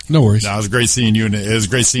that. No worries. No, it was great seeing you, and it was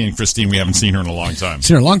great seeing Christine. We haven't seen her in a long time.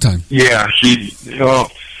 Seen her a long time. Yeah,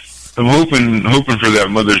 I'm hoping for that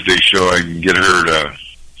Mother's Day show. I can get her to,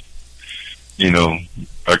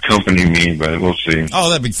 accompany me, but we'll see. Oh,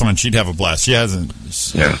 that'd be fun. She'd have a blast. She hasn't.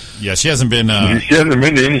 Yeah, she hasn't been. She hasn't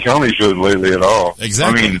been to any comedy shows lately at all.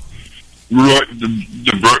 Exactly. I mean, Roy, the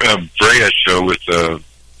Brea show with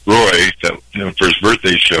Roy, for his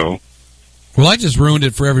birthday show. Well, I just ruined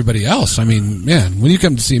it for everybody else. I mean, man, when you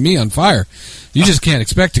come to see me on fire, you just can't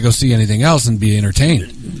expect to go see anything else and be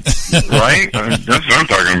entertained. Right? That's what I'm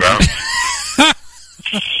talking about.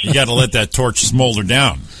 You got to let that torch smolder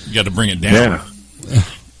down. You got to bring it down. Yeah.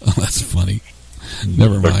 Oh, that's funny.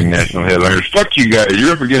 Never mind. Fucking national headliners. Fuck you guys.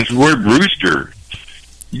 You're up against Roy Brewster.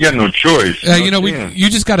 You got no choice. You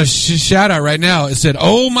just got a shout out right now. It said,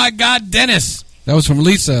 "Oh my God, Dennis." That was from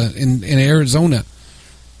Lisa in Arizona.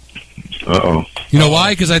 Uh-oh. You know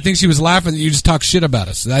why? Because I think she was laughing that you just talk shit about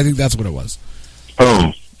us. I think that's what it was.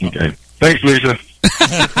 Oh, okay. Thanks, Lisa.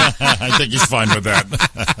 I think he's fine with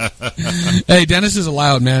that. Hey, Dennis is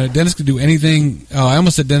allowed, man. Dennis can do anything. Oh, I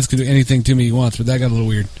almost said Dennis can do anything to me he wants, but that got a little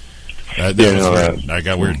weird. That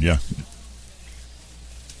got weird, yeah.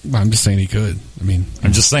 I'm just saying he could. I mean,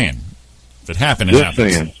 I'm just saying. If it happened, it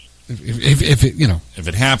happens. Saying. If it, If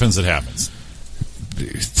it happens, it happens.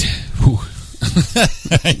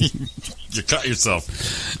 You cut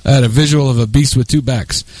yourself. I had a visual of a beast with two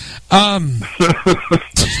backs.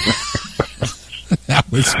 That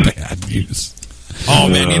was bad news. Oh,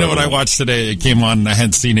 man, you know what I watched today? It came on, and I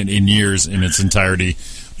hadn't seen it in years in its entirety.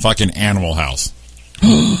 Fucking Animal House.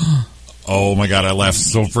 Oh, my God, I laughed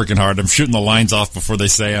so freaking hard. I'm shooting the lines off before they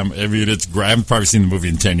say them. I mean, I haven't probably seen the movie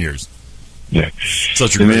in 10 years. Yeah.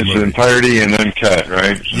 Such a great movie. It's entirety and uncut,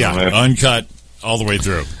 right? Yeah, uncut all the way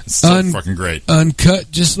through. It's so fucking great.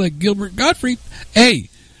 Uncut, just like Gilbert Gottfried. Hey,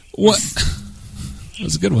 what? That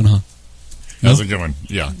was a good one, huh? That was a good one,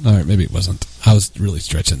 yeah. All right, maybe it wasn't. I was really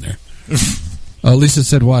stretching there. Lisa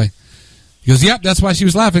said why. He goes, yep, that's why she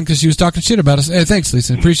was laughing, because she was talking shit about us. Hey, thanks,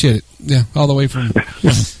 Lisa. Appreciate it. Yeah, all the way from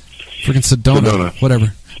freaking Sedona.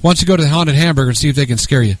 Whatever. Why don't you go to the Haunted Hamburger and see if they can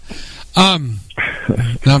scare you? Now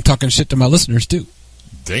I'm talking shit to my listeners, too.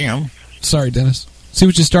 Damn. Sorry, Dennis. See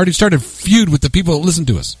what you started? You started a feud with the people that listen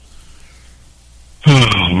to us.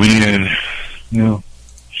 Oh, man. No.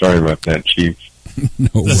 Sorry about that, Chief. No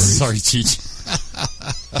worries. Sorry, Chief.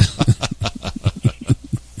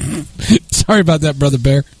 Sorry about that, Brother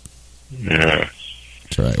Bear. Yeah.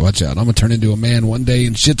 That's right. Watch out. I'm going to turn into a man one day,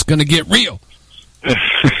 and shit's going to get real.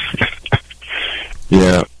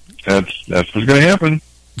 Yeah. That's what's going to happen.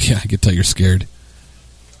 Yeah, I can tell you're scared.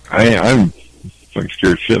 I'm fucking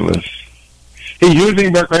scared shitless. Hey, you know anything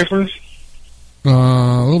about Chryslers? A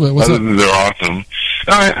little bit. What's Other up? than they're awesome.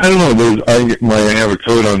 I don't know. I have a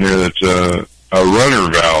code on there that's a runner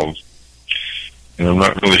valve. And I'm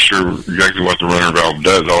not really sure exactly what the runner valve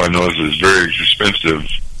does. All I know is it's very expensive.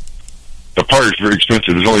 The part is very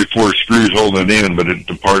expensive. There's only 4 screws holding it in, but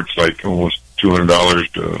the part's like almost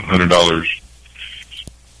 $200 to $100.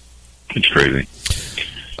 It's crazy.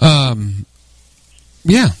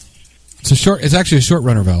 Yeah. It's actually a short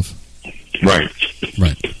runner valve. Right.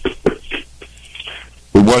 Right.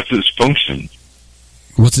 But what's its function?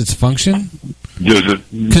 What's its function? Does it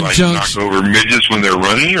like knock over midgets when they're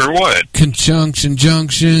running, or what? Conjunction,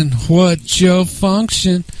 junction, what's your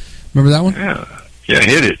function? Remember that one? Yeah,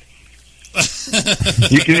 hit it.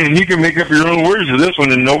 you can make up your own words to this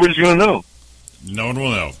one, and nobody's going to know. No one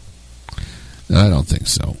will know. I don't think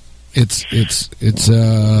so. It's I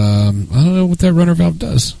don't know what that runner valve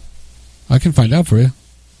does. I can find out for you.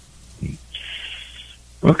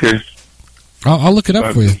 Okay. I'll look it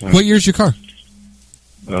up for you. What year's your car?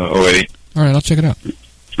 08. All right, I'll check it out.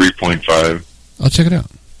 3.5. I'll check it out.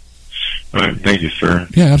 All right, thank you, sir.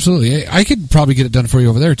 Yeah, absolutely. I could probably get it done for you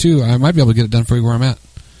over there, too. I might be able to get it done for you where I'm at.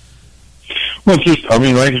 Well, it's just, I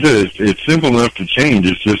mean, like I said, it's simple enough to change.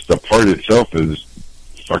 It's just the part itself is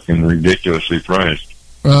fucking ridiculously priced.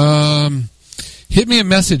 Hit me a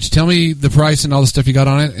message. Tell me the price and all the stuff you got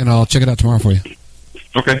on it, and I'll check it out tomorrow for you.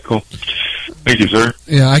 Okay, cool. Thank you, sir.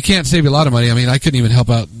 Yeah, I can't save you a lot of money. I mean, I couldn't even help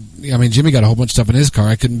out. I mean, Jimmy got a whole bunch of stuff in his car.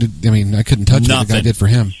 I couldn't touch what the guy did for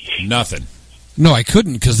him. Nothing. No, I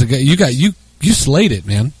couldn't, because the guy you slayed it,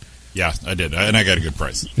 man. Yeah, I did, and I got a good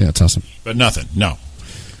price. Yeah, it's awesome. But nothing. No.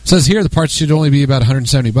 It says here the parts should only be about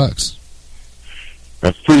 $170.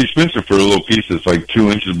 That's pretty expensive for a little piece that's like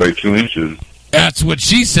 2 inches by 2 inches. That's what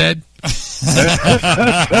she said.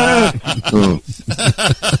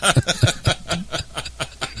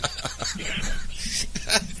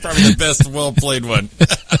 Probably the best well-played one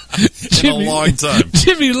in a long time.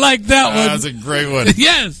 Jimmy liked that one. That's a great one.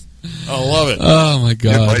 Yes. I love it. Oh, my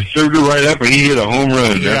God. If I served it right up and he hit a home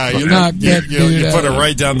run. Yeah, you put it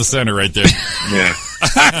right down the center right there. Yeah.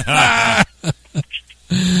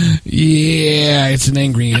 Yeah, it's an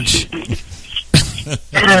angry inch.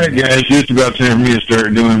 All right, guys, just about time for me to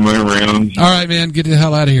start doing my rounds. All right, man, get the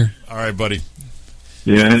hell out of here. All right, buddy.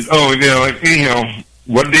 Yeah. Oh, yeah. Like, anyhow,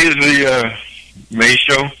 what day is the May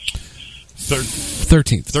show?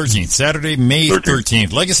 13th. Saturday, May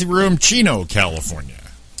 13th. Legacy Room, Chino, California.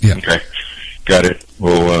 Yeah. Okay. Got it.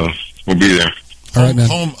 We'll be there. All right, man.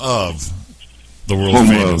 Home of the world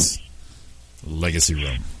famous Legacy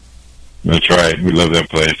Room. That's right. We love that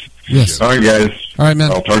place. Yes. All right, guys. All right,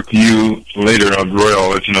 man. I'll talk to you later. Roy,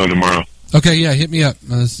 I'll let you know tomorrow. Okay, yeah, hit me up.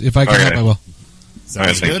 If I can help, I will.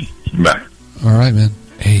 Sounds good. Bye. All right, man.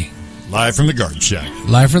 Hey. Live from the Guard Shack.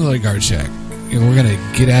 Live from the Guard Shack. And we're going to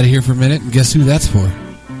get out of here for a minute, and guess who that's for?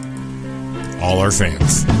 All our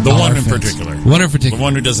fans. The one in particular. One in particular. The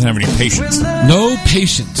one who doesn't have any patience. No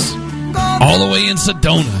patience. All the way in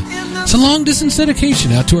Sedona. It's a long-distance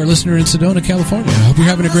dedication out to our listener in Sedona, California. I hope you're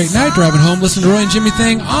having a great night driving home. Listen to Roy and Jimmy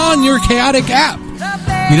Thing on your Chaotic app.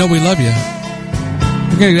 You know we love you.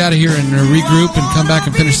 We're going to get out of here and regroup and come back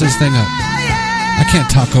and finish this thing up. I can't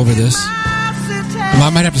talk over this. I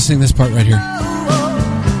might have to sing this part right here.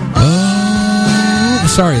 Oh,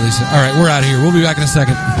 sorry, Lisa. All right, we're out of here. We'll be back in a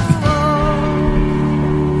second.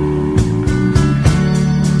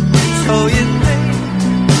 So you think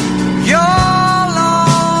you're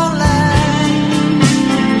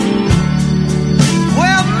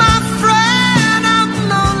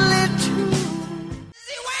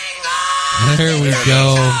there we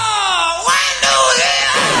go.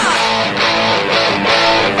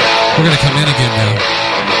 We're going to come in again now.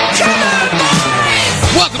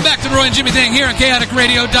 Welcome back to the Roy and Jimmy Thing here on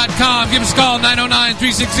chaoticradio.com. Give us a call,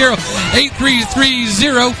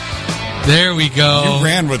 909-360-8330. There we go. You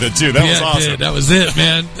ran with it, too. That was awesome. That was it,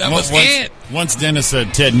 man. That was it. Once Dennis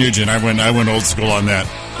said Ted Nugent, I went old school on that.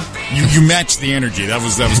 You matched the energy. That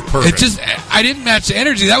was perfect. I didn't match the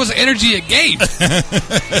energy. That was the energy it gave.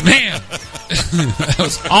 Man, that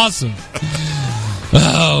was awesome.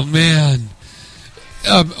 Oh man,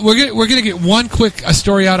 we're gonna get one quick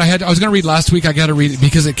story out. I was gonna read last week. I got to read it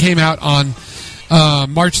because it came out on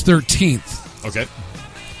March 13th. Okay.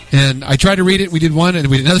 And I tried to read it. We did one, and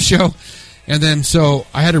we did another show, and then so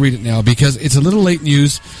I had to read it now because it's a little late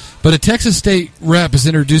news. But a Texas state rep is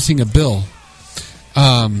introducing a bill,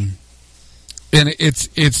 and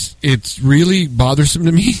it's really bothersome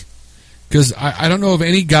to me because I don't know of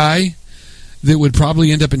any guy that would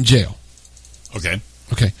probably end up in jail. Okay.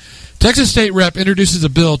 Texas state rep introduces a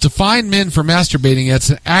bill to fine men for masturbating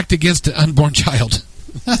as an act against an unborn child.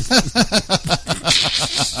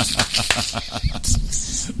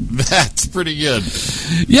 That's pretty good.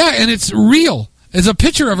 Yeah, and it's real. There's a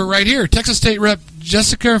picture of it right here. Texas State Rep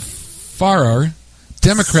Jessica Farrar,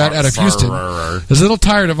 Democrat out of Houston, is a little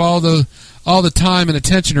tired of all the time and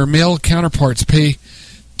attention her male counterparts pay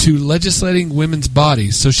to legislating women's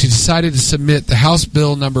bodies, so she decided to submit the House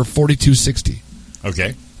Bill number 4260.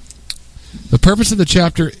 Okay. The purpose of the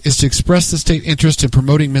chapter is to express the state interest in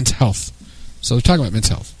promoting men's health. So they're talking about men's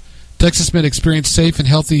health. Texas men experience safe and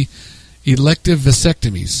healthy elective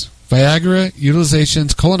vasectomies, Viagra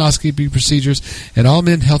utilizations, colonoscopy procedures, and all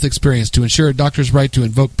men health experience to ensure a doctor's right to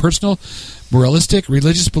invoke personal, moralistic,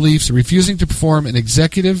 religious beliefs, refusing to perform an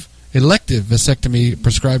elective vasectomy,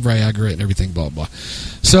 prescribed Viagra, and everything, blah, blah.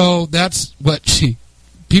 So that's what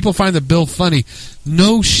people find the bill funny.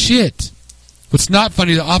 No shit. What's not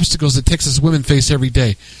funny, the obstacles that Texas women face every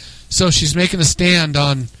day. So she's making a stand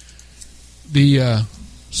on the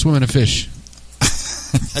swimming a fish.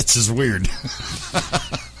 That's just weird.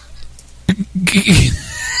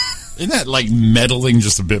 Isn't that like meddling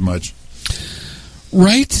just a bit much?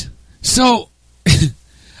 Right? So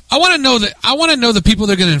I want to know the people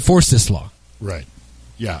that are going to enforce this law. Right.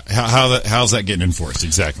 Yeah. How's that getting enforced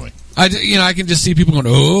exactly? I can just see people going,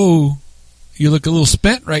 "Oh, you look a little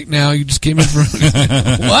spent right now. You just came in from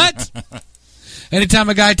what?" Anytime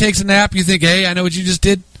a guy takes a nap, you think, "Hey, I know what you just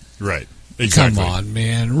did." Right. Exactly. Come on,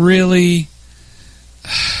 man. Really?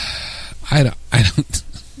 I don't.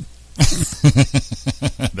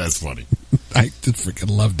 That's funny. I just freaking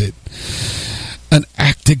loved it. An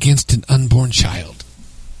act against an unborn child.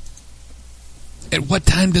 At what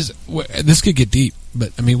time does this could get deep?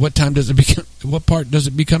 But I mean, what time does it become? What part does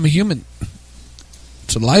it become a human?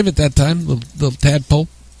 It's alive at that time, little tadpole.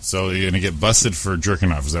 So you're gonna get busted for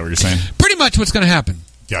jerking off? Is that what you're saying? Pretty much what's going to happen.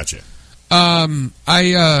 Gotcha. As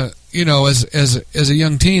a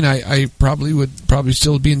young teen, I probably would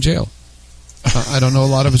still be in jail. I don't know. A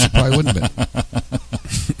lot of us probably wouldn't have been. I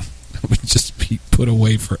would just be put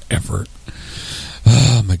away forever.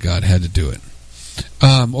 Oh my God, had to do it.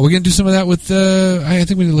 Are we going to do some of that with? I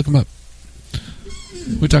think we need to look them up.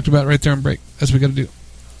 We talked about it right there on break. That's what we got to do.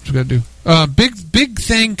 That's what we got to do. Big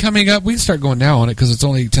thing coming up. We can start going now on it because it's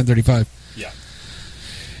only 10:35. Yeah.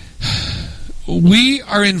 We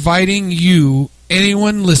are inviting you,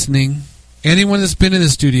 anyone listening, anyone that's been in the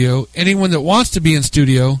studio, anyone that wants to be in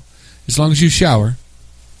studio, as long as you shower.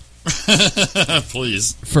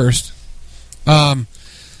 Please. First.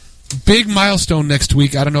 Big milestone next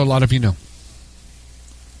week. I don't know, a lot of you know.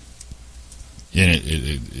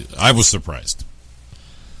 And I was surprised.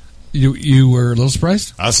 You were a little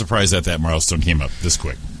surprised? I was surprised that milestone came up this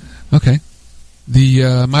quick. Okay.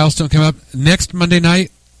 The milestone came up. Next Monday night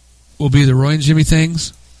will be the Roy and Jimmy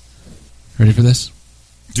Things. Ready for this?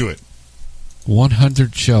 Do it.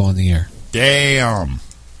 100 show on the air. Damn.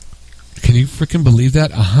 Can you freaking believe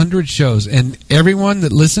that? 100 shows. And everyone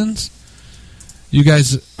that listens, you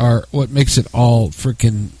guys are what makes it all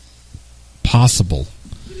freaking possible.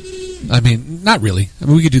 I mean, not really. I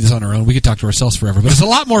mean, we could do this on our own. We could talk to ourselves forever. But it's a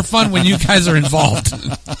lot more fun when you guys are involved.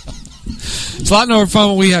 It's a lot more fun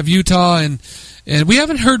when we have Utah and we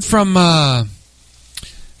haven't heard from Ohio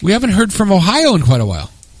in quite a while.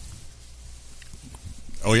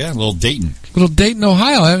 Oh yeah, little Dayton,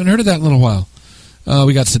 Ohio. I haven't heard of that in a little while.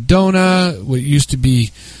 We got Sedona, what used to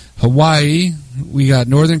be Hawaii. We got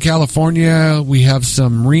Northern California. We have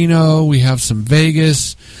some Reno. We have some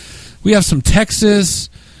Vegas. We have some Texas.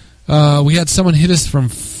 We had someone hit us from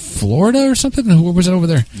Florida or something. Where was it over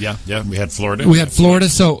there? Yeah, we had Florida. We had Florida.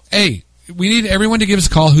 So, hey, we need everyone to give us a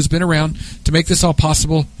call who's been around to make this all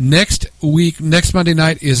possible. Next Monday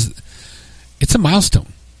night it's a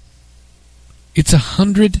milestone. It's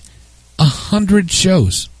 100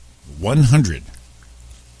 shows. 100.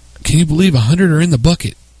 Can you believe 100 are in the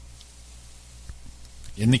bucket?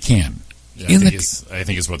 In the can. Yeah, I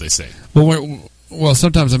think it's what they say. Well, Well,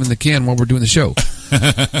 sometimes I'm in the can while we're doing the show.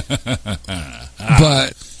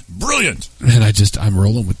 But brilliant. And I'm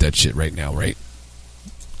rolling with that shit right now, right?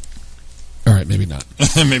 All right, maybe not.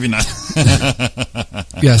 Maybe not.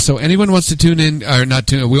 Yeah, so anyone wants to tune in, or not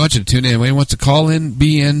tune in, we want you to tune in. Anyone wants to call in,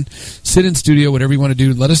 be in, sit in studio, whatever you want to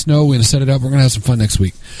do, let us know. We're going to set it up. We're going to have some fun next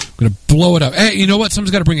week. We're going to blow it up. Hey, you know what?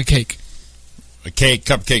 Someone's got to bring a cake. A cake,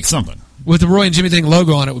 cupcake, something. With the Roy and Jimmy Thing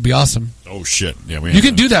logo on it would be awesome. Oh, shit. Yeah, you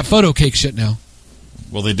can do that photo cake shit now.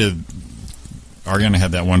 Well, they did. Ariana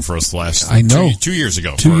had that one for us I know. 2 years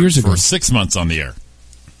ago. 2 years ago. For 6 months on the air.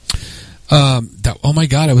 Oh my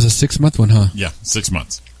God, it was a 6-month one, huh? Yeah, 6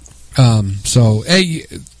 months. So, hey,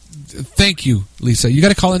 thank you, Lisa. You got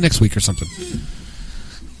to call in next week or something.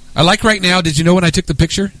 I like right now. Did you know when I took the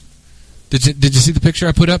picture? Did you see the picture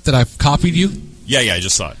I put up that I've copied you? Yeah, I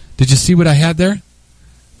just saw it. Did you see what I had there?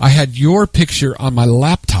 I had your picture on my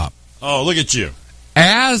laptop. Oh, look at you.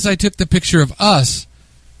 As I took the picture of us.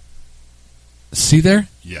 See there?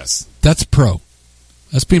 Yes. That's pro.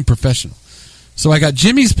 That's being professional. So I got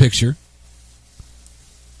Jimmy's picture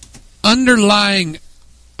underlying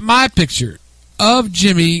my picture of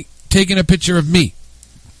Jimmy taking a picture of me.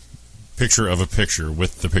 Picture of a picture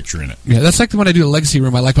with the picture in it. Yeah, that's like the one I do at Legacy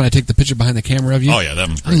Room. I like when I take the picture behind the camera of you. Oh yeah, that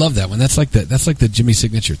one's great. I love that one. That's like the Jimmy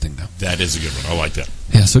signature thing, though. That is a good one. I like that.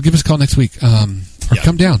 Yeah, so give us a call next week. Or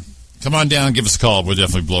come down. Come on down, give us a call. We'll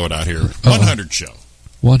definitely blow it out here. 100 show.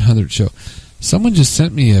 100 show. Someone just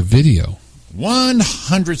sent me a video.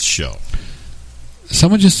 100th show.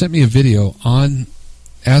 Someone just sent me a video on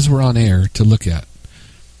as we're on air to look at.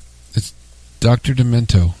 It's Dr.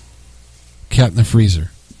 Demento, Cat in the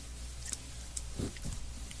Freezer.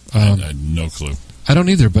 I had no clue. I don't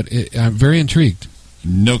either, but I'm very intrigued.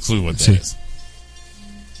 No clue what that is.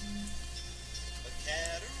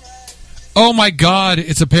 Oh my God,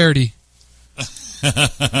 it's a parody.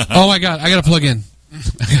 Oh my God, I gotta plug in.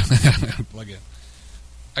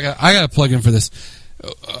 I gotta plug in for this.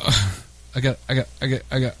 I got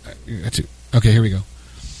to. Okay, here we go.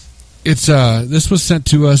 It's this was sent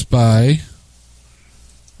to us by.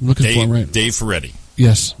 I'm looking for him right. Dave Ferretti.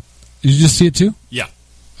 Yes. Did you just see it too? Yeah.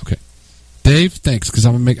 Okay. Dave, thanks, because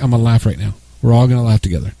I'm gonna laugh right now. We're all gonna laugh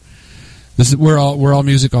together. We're all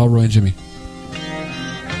music, all Roy and Jimmy.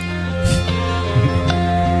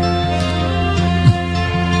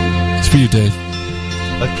 It's for you, Dave.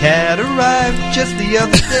 A cat arrived just the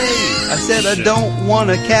other day. I said I don't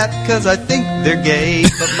want a cat cause I think they're gay.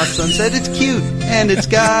 But my son said it's cute and it's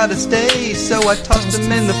gotta stay. So I tossed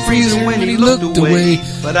him in the freezer when he looked away.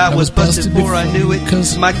 But I was busted before I knew it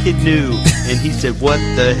cause my kid knew. And he said, what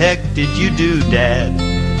the heck did you do, Dad?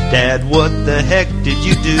 Dad, what the heck did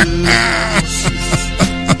you do?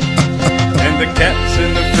 And the cat's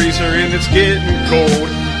in the freezer and it's getting cold.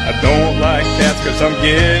 I don't like cats cause I'm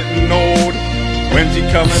getting old. When's he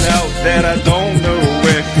coming out? That I don't know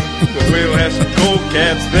when. But we'll have some cold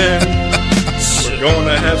cats then. We're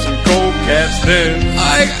gonna have some cold cats then.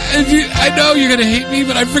 I know you're gonna hate me,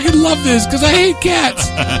 but I freaking love this because I hate cats.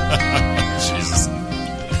 Jesus.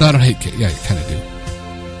 No, I don't hate cats. Yeah, you kind of do.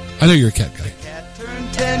 I know you're a cat guy. Cat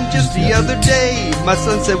turned 10 just the other day. My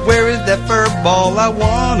son said, where is that fur ball? I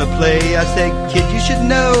wanna play. I said, kid, you should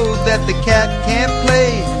know that the cat can't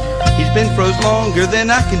play. He's been froze longer than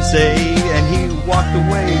I can say. And he walked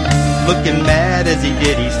away looking mad as he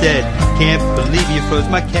did. He said, can't believe you froze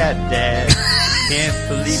my cat, Dad. Can't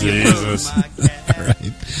believe you froze my cat. All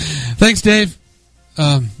right. Thanks, Dave.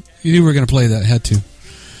 You knew we were going to play that. Had to.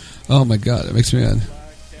 Oh, my God. It makes me mad.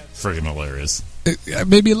 Friggin' hilarious. It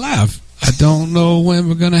made me laugh. I don't know when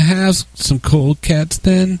we're going to have some cold cats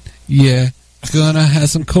then. Yeah. Gonna have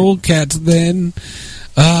some cold cats then.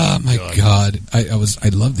 Oh my God. I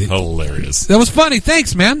loved it. Hilarious. That was funny.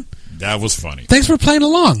 Thanks, man. That was funny. Thanks for playing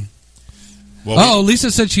along. Well,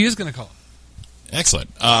 Lisa said she is going to call. Excellent.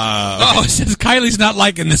 Okay. Oh, it says Kylie's not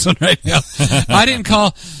liking this one right now. I didn't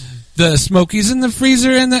call the Smokies in the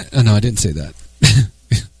freezer and that. Oh, no, I didn't say that.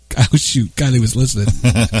 Oh, shoot. Kylie was listening.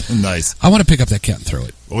 Nice. I want to pick up that cat and throw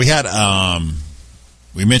it. Well, we had,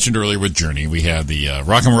 we mentioned earlier with Journey, we had the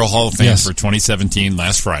Rock and Roll Hall of Fame for 2017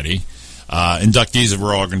 last Friday. Inductees that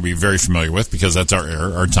we're all going to be very familiar with because that's our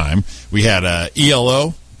era, our time. We had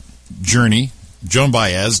ELO, Journey, Joan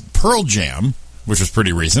Baez, Pearl Jam, which was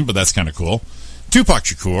pretty recent, but that's kind of cool. Tupac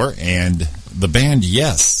Shakur, and the band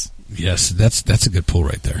Yes. Yes, that's a good pull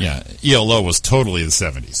right there. Yeah, ELO was totally the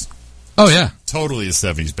 70s. Oh, yeah. Totally the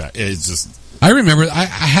 70s back. It's just... I remember, I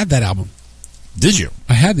had that album. Did you?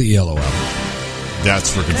 I had the ELO album.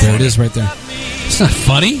 That's freaking funny. There it is right there. It's not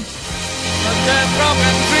funny.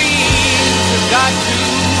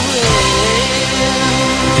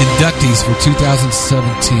 Inductees for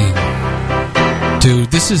 2017.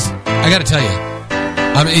 Dude, this is... I got to tell you,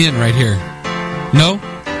 I'm in right here. No?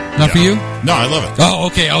 Not for you? No, I love it. Oh,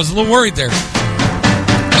 okay. I was a little worried there.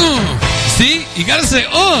 See? You got to say,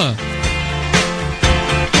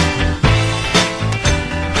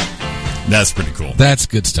 That's pretty cool. That's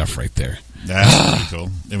good stuff right there. That's pretty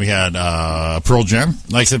cool. Then we had Pearl Jam.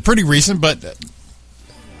 Like I said, pretty recent, but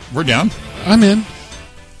we're down. I'm in.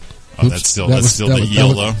 Oh, that's still the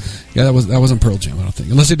YOLO. Yeah, that wasn't Pearl Jam, I don't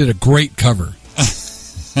think. Unless they did a great cover.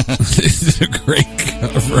 They did a great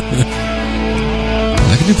cover.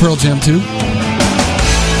 I can do Pearl Jam too.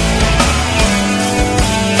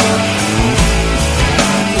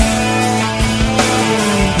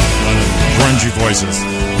 Grungy voices.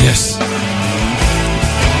 Yes.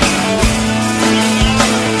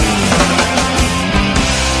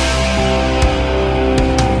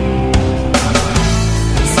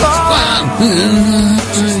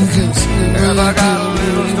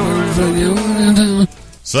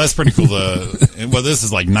 So that's pretty cool. Well, this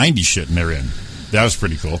is like 90s shit and they're in. That was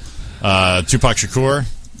pretty cool. Tupac Shakur.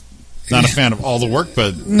 Not a fan of all the work,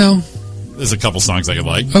 but no, there's a couple songs I could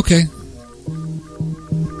like. Okay.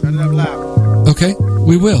 Turn it up loud. Okay,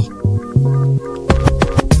 we will. Hey,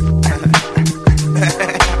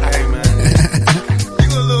 man. You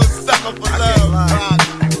a little sucker for love.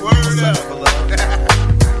 Word up.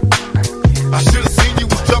 I should have seen you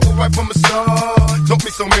was trouble right from the start. Taught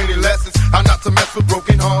me so many lessons. How not to mess with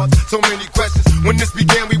broken hearts. So many questions. When this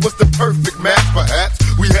began, we was the perfect match, perhaps.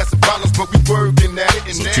 We had some problems, but we working at it.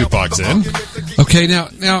 And so now Tupac's in. Okay,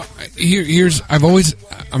 now here's I'm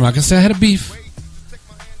not gonna say I had a beef,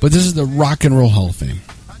 but this is the Rock and Roll Hall of Fame.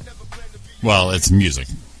 Well, it's music.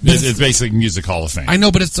 It's basically Music Hall of Fame. I know,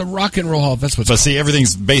 but it's the Rock and Roll Hall. That's what's. But see,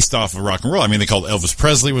 everything's based off of rock and roll. I mean, they called Elvis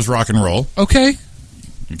Presley was rock and roll. Okay.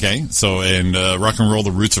 Okay, so and rock and roll,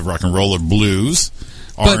 the roots of rock and roll are blues,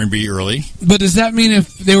 R&B early. But does that mean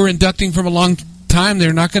if they were inducting from a long time,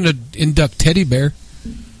 they're not going to induct Teddy Bear?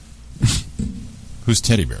 Who's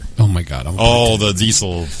Teddy Bear? Oh my God! The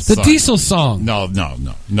Diesel. The Diesel song. No.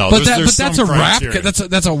 But that's a rap.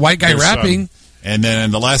 That's a white guy rapping. And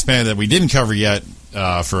then the last band that we didn't cover yet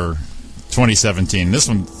for 2017. This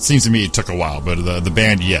one seems to me it took a while, but the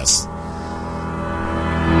band, yes.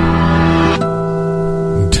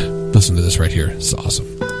 Listen to this right here. It's awesome.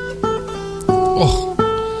 Oh,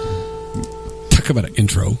 talk about an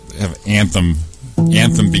intro. They have anthem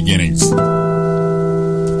beginnings.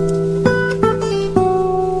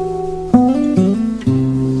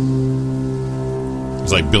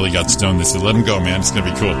 It's like Billy got stoned. They said, "Let him go, man. It's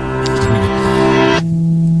gonna be cool."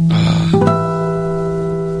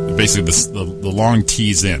 Basically, the long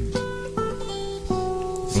tease in.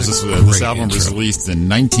 This album was released in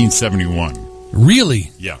 1971.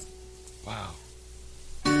 Really? Yeah. Wow.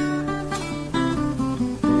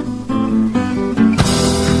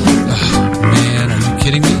 Man, are you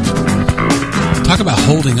kidding me? Talk about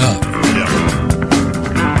holding up. Yeah.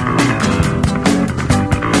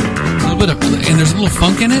 A little bit of, and there's a little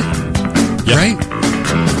funk in it, yeah. Right?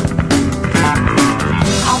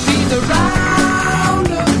 I'll be the roundabout.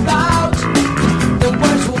 The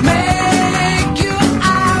words will make you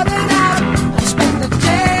out and out. I spend the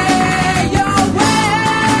day your way.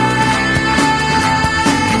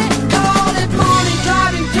 Call it morning,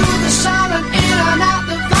 driving through the sun and in and out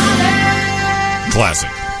the valley.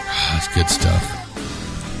 Classic. That's good stuff.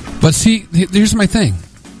 But see, here's my thing.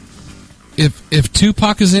 If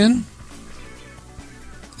Tupac is in,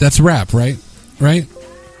 that's rap, right? Right?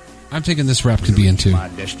 I'm thinking this rap could be in too. My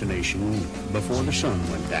destination before the sun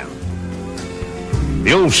went down.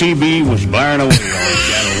 The old CB was blaring away on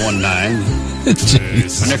Channel 19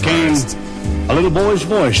 when there came a little boy's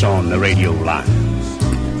voice on the radio line.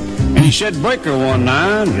 And he said, "Breaker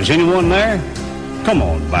 19, is anyone there? Come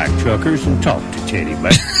on back, truckers, and talk to Teddy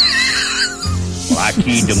Bear." Well, I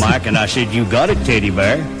keyed the mic and I said, "You got it, Teddy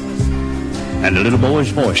Bear." And the little boy's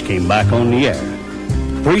voice came back on the air.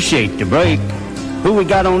 "Appreciate the break. Who we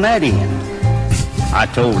got on that end?" I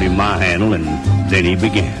told him my handle, and then he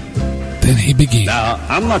began. Now,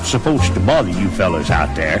 I'm not supposed to bother you fellas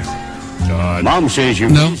out there. God. Mom says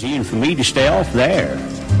you're busy and for me to stay off there.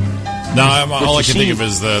 No, all I can think of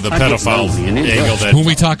is the pedophile angle that when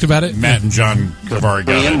we talked about it, Matt and John Cavari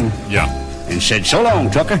got it. Yeah. And said, "So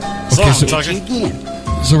long, Tucker." So long, Tucker.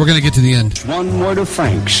 So we're going to get to the end. One word of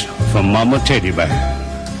thanks from Mama Teddy Bear.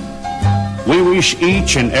 We wish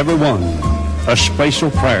each and every one a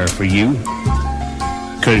special prayer for you,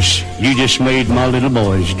 'cause you just made my little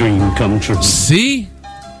boy's dream come true. See?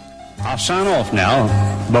 I'll sign off now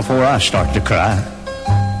before I start to cry.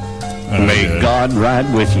 May God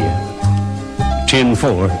ride with you.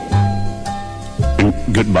 10-4. And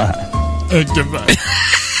goodbye. Goodbye.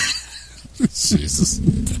 Jesus.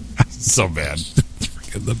 So bad.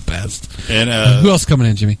 Freaking the best. And who else coming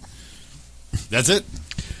in, Jimmy? That's it.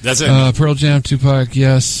 That's it. Pearl Jam, Tupac,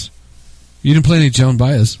 yes. You didn't play any Joan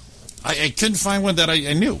Baez. I couldn't find one that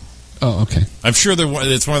I knew. Oh, okay. I'm sure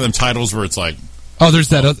it's one of them titles where it's like... Oh, there's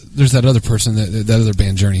that other person, that other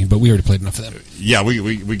band, Journey, but we already played enough of them. Yeah,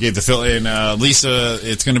 we gave the fill. And Lisa,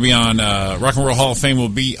 it's going to be on... Rock and Roll Hall of Fame will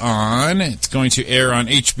be on... It's going to air on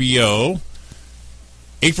HBO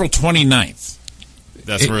April 29th.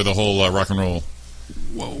 That's where the whole rock and roll...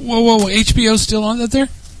 Whoa. HBO's still on that there?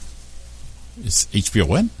 Is HBO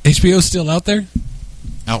what? HBO's still out there?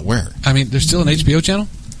 Out where? I mean, there's still an HBO channel?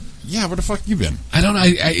 Yeah, where the fuck you been? I don't know.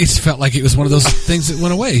 It felt like it was one of those things that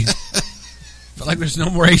went away. Felt like there's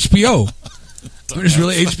no more HBO. There's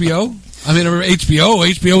really HBO? I mean,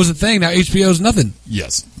 HBO was a thing. Now HBO's nothing.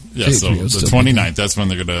 Yes. So the 29th, that's when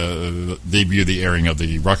they're going to debut the airing of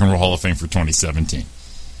the Rock and Roll Hall of Fame for 2017.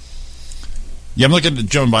 Yeah, I'm looking at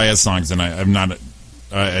Joan Baez songs, and I'm not...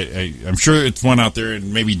 I'm sure it's one out there,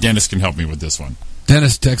 and maybe Dennis can help me with this one.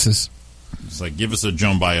 Dennis, Texas. It's like, give us a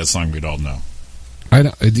Joan Baez song we'd all know.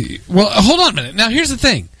 Well, hold on a minute. Now, here's the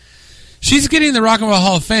thing. She's getting the Rock and Roll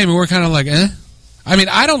Hall of Fame, and we're kind of like, eh? I mean,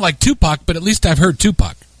 I don't like Tupac, but at least I've heard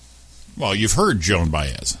Tupac. Well, you've heard Joan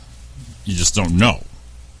Baez. You just don't know.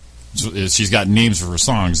 She's got names for her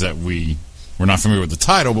songs that we're not familiar with the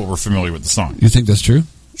title, but we're familiar with the song. You think that's true?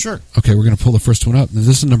 Sure. Okay, we're going to pull the first one up. This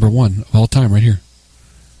is number 1 of all time right here.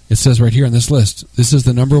 It says right here on this list, this is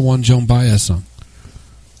the number 1 Joan Baez song.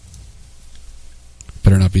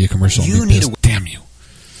 Better not be a commercial. Damn you.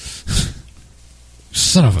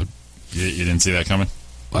 Son of a... You didn't see that coming?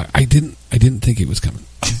 I didn't think it was coming.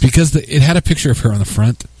 Because it had a picture of her on the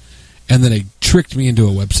front, and then it tricked me into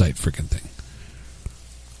a website freaking thing.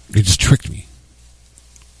 It just tricked me.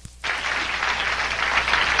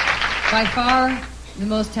 By far, the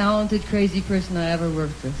most talented, crazy person I ever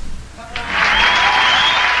worked with.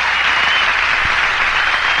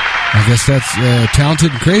 I guess that's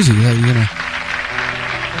talented and crazy. Yeah, you know.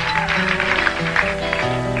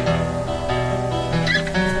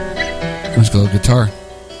 Let's go guitar.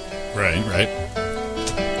 Right.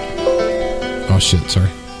 Oh shit! Sorry.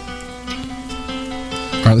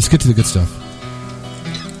 All right, let's get to the good stuff.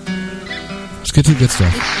 Let's get to the good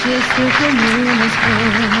stuff. It's just that the moon is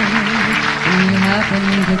full when you happen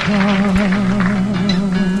to call.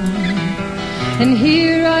 And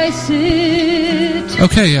here I sit.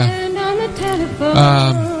 Okay, yeah. On the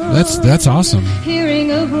telephone, that's awesome.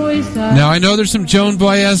 Hearing a voice. Now I know there's some Joan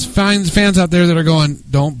Baez fans out there that are going,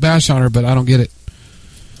 "Don't bash on her," but I don't get it.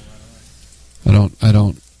 I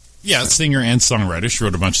don't. Yeah, singer and songwriter. She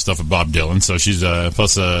wrote a bunch of stuff with Bob Dylan, so she's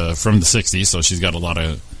plus from the '60s, so she's got a lot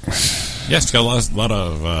of. Yeah, she's got a lot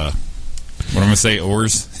of. What am I gonna say?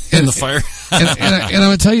 Oars in the fire. and I'm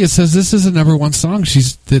gonna tell you, it says this is the number 1 song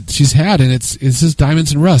she's had, and it says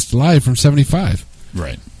Diamonds and Rust live from '75.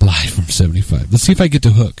 Right. Live from '75. Let's see if I get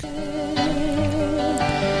to hook.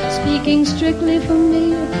 Speaking strictly for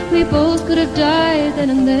me, we both could have died then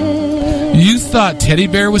and there. You thought Teddy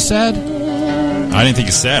Bear was sad? I didn't think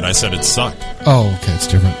it's sad. I said it sucked. Oh, okay, it's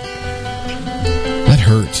different. That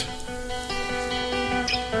hurt.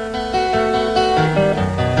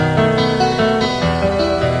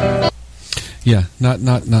 Yeah, not.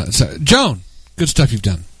 So, Joan, good stuff you've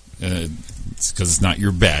done. It's because it's not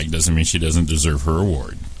your bag doesn't mean she doesn't deserve her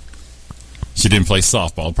award. She didn't play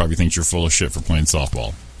softball. Probably thinks you're full of shit for playing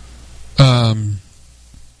softball. Well,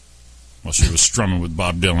 she was strumming with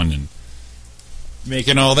Bob Dylan and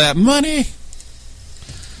making all that money.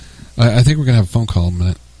 I think we're gonna have a phone call in a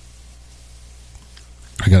minute.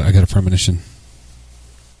 I got a premonition.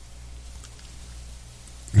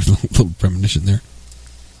 There's a little premonition there.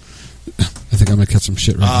 I think I'm gonna cut some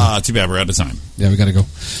shit right now. Too bad we're out of time. Yeah, we gotta go.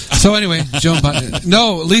 So anyway, Joan.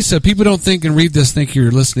 No, Lisa. People don't think and read this think you're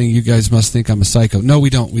listening. You guys must think I'm a psycho. No, we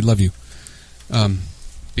don't. We love you,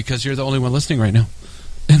 because you're the only one listening right now,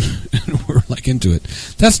 and we're like into it.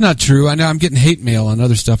 That's not true. I know I'm getting hate mail on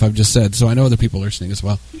other stuff I've just said, so I know other people are listening as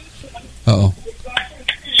well. Uh-oh.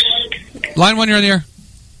 Line 1, you're on the air.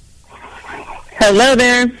 Hello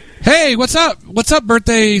there. Hey, what's up? What's up,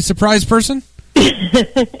 birthday surprise person?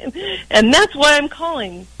 And that's why I'm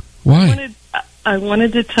calling. Why? I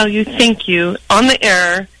wanted to tell you thank you on the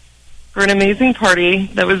air for an amazing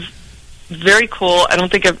party. That was very cool. I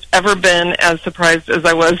don't think I've ever been as surprised as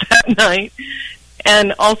I was that night.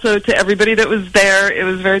 And also to everybody that was there, it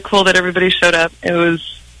was very cool that everybody showed up. It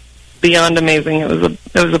was beyond amazing. It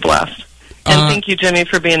was a blast. And thank you, Jimmy,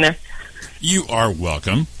 for being there. You are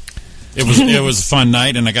welcome. It was a fun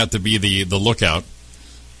night, and I got to be the lookout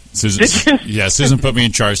Susan put me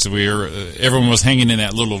in charge. So everyone was hanging in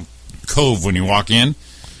that little cove when you walk in.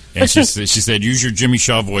 And she said, use your Jimmy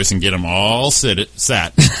Shaw voice and get them all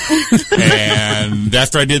sat. And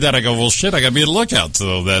after I did that, I go, well, shit, I got to be at the lookout.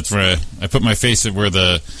 So that's where I put my face at where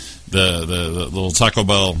the little Taco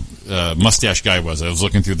Bell mustache guy was. I was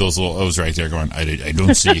looking through those little O's right there going, I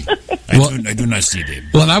don't see. I do not see Dave.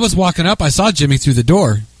 When I was walking up, I saw Jimmy through the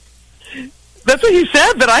door. That's what he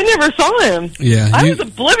said, but I never saw him. Yeah, I was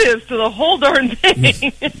oblivious to the whole darn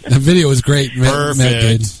thing. The video was great. Perfect. Matt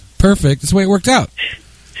did. Perfect. That's the way it worked out.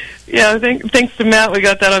 Yeah, thanks to Matt, we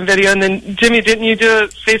got that on video. And then, Jimmy, didn't you do a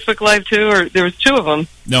Facebook Live, too? Or there was two of them?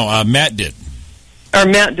 No, Matt did. Or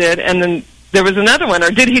Matt did, and then there was another one.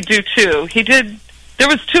 Or did he do two? He did. There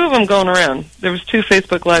was two of them going around. There was two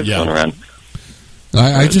Facebook Lives going around.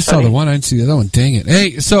 I just saw the one. I didn't see the other one. Dang it.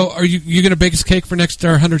 Hey, so are you going to bake us a cake for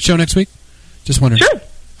our 100 show next week? Just wondering. Sure.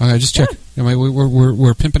 Okay, just check. Yeah.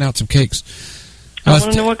 We're pimping out some cakes. I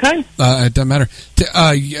want to know what kind. It doesn't matter.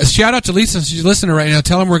 Shout out to Lisa. She's listening right now.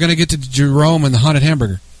 Tell him we're going to get to Jerome and the Haunted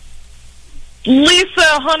Hamburger. Lisa,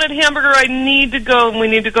 Haunted Hamburger, I need to go. We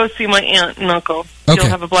need to go see my aunt and uncle. Okay.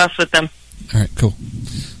 You'll have a blast with them. All right, cool.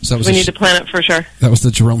 So we need to plan it for sure. That was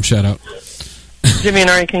the Jerome shout out. Jimmy and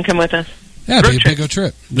Ari can come with us. Yeah, be a big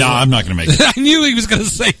trip. No, I'm not going to make it. I knew he was going to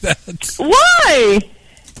say that. Why?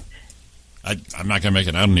 I'm not going to make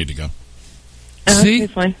it. I don't need to go. See?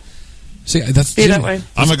 Okay, fine. See, that's Be that way.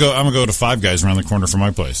 I'm gonna go to Five Guys around the corner from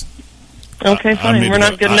my place. Okay, fine. We're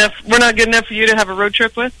not good enough. We're not good enough for you to have a road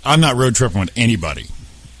trip with. I'm not road tripping with anybody.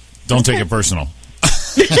 Don't take it personal.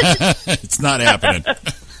 It's not happening.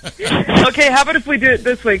 Okay, how about if we do it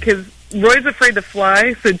this way? Because Roy's afraid to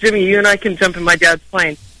fly, so Jimmy, you and I can jump in my dad's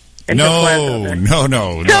plane. And No.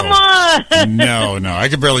 Come on! No. I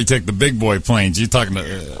could barely take the big boy planes. You talking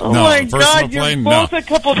oh my personal God, you're plane? both a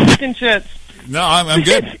couple chicken shits. No, I'm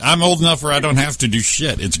good. I'm old enough where I don't have to do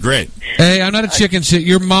shit. It's great. Hey, I'm not a chicken shit.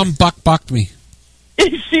 Your mom bucked me.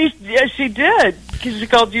 She did, because she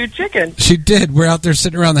called you a chicken. She did. We're out there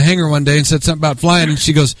sitting around the hangar one day and said something about flying, and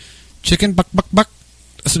she goes, chicken, buck.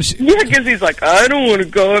 So yeah, because he's like, I don't want to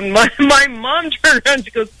go. And my mom turned around,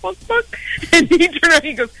 she goes, buck. And he turned around,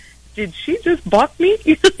 he goes, did she just buck me?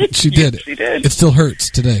 She did. Yes, she did. It still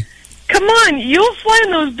hurts today. Come on, you'll fly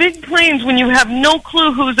in those big planes when you have no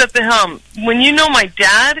clue who's at the helm. When you know my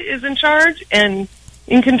dad is in charge and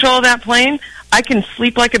in control of that plane, I can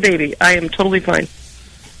sleep like a baby. I am totally fine.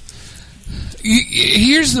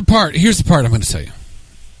 Here's the part I'm going to tell you.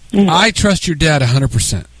 Mm-hmm. I trust your dad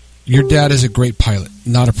 100%. Your dad is a great pilot.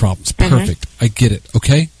 Not a problem. It's perfect. I get it,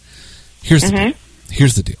 okay? Here's the deal.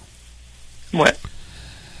 Here's the deal. What?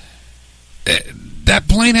 That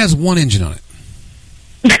plane has one engine on it.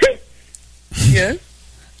 Yeah.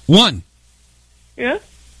 One. Yeah.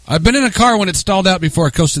 I've been in a car when it stalled out before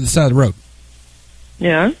it coasted to the side of the road.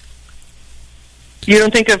 Yeah. You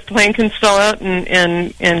don't think a plane can stall out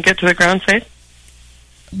and get to the ground safe?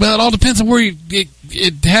 Well, it all depends on where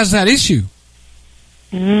it has that issue.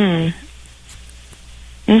 Okay.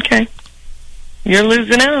 You're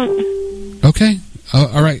losing out. Okay.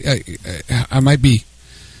 All right. I might be.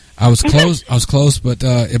 I was close, but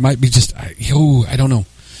it might be just. I don't know.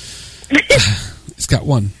 It's got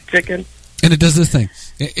one chicken, and it does this thing.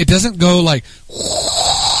 It doesn't go like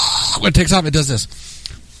when it takes off. It does this.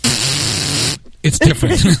 It's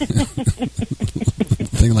different.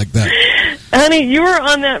 Thing like that. Honey, you were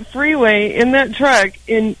on that freeway in that truck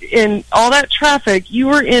in all that traffic. You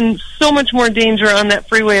were in so much more danger on that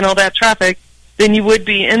freeway and all that traffic than you would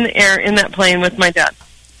be in the air in that plane with my dad.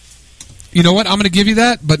 You know what? I'm going to give you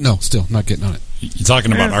that, but no, still not getting on it. You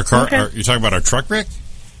talking about our car? Okay. You talking about our truck wreck?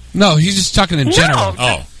 No, he's just talking in general.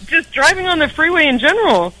 Just driving on the freeway in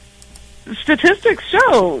general. Statistics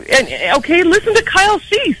show. And okay, listen to Kyle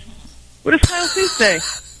Cease. What does Kyle Cease say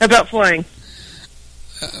about flying?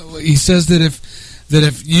 He says that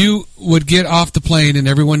if you would get off the plane and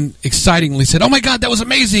everyone excitingly said, "Oh my God, that was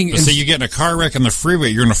amazing!" But say you get in a car wreck on the freeway,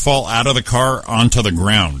 you're going to fall out of the car onto the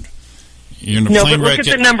ground. You're in a plane but look wreck, at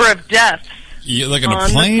the number of deaths. You look at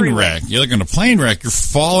a plane wreck. You look at a plane wreck. You're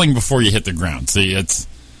falling before you hit the ground. See, it's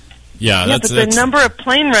but the number of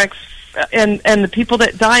plane wrecks and the people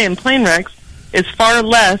that die in plane wrecks is far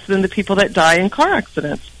less than the people that die in car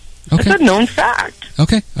accidents. Okay. That's a known fact.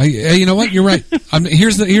 Okay, you know what? You're right.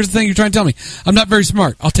 Here's the thing you're trying to tell me. I'm not very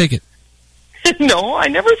smart. I'll take it. No, I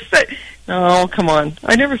never said. Oh, come on!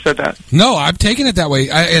 I never said that. No, I'm taking it that way,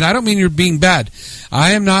 and I don't mean you're being bad.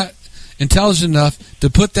 I am not intelligent enough to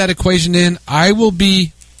put that equation in. I will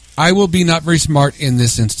be not very smart in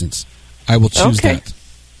this instance. I will choose that.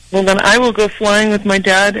 Well, then I will go flying with my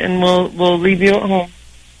dad, and we'll leave you at home.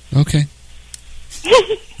 Okay.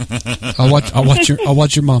 I'll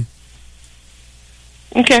watch your mom.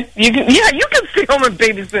 Okay. You can stay home and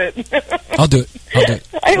babysit. I'll do it.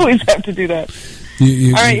 I always have to do that. All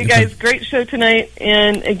right, you guys, great show tonight.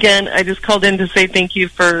 And again, I just called in to say thank you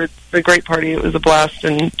for the great party. It was a blast.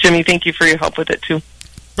 And Jimmy, thank you for your help with it, too.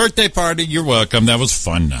 Birthday party, you're welcome. That was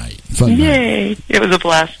fun night. Yay. It was a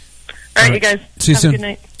blast. All right, you guys. See you soon. Have a good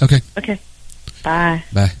night. Okay. Okay. Bye.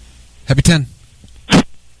 Bye. Happy 10.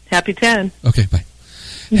 Happy 10. Okay, bye.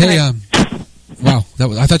 Hey, wow.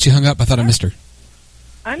 I thought you hung up. I thought I missed her.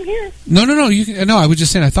 I'm here. No. No, I was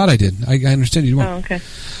just saying I thought I did. I understand you won't. Oh, okay.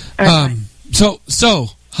 All right, So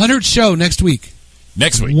 100th show next week.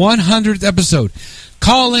 Next week. 100th episode.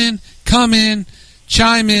 Call in, come in,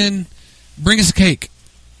 chime in, bring us a cake.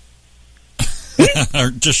 Or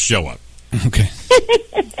just show up. Okay.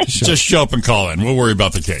 Just show up and call in. We'll worry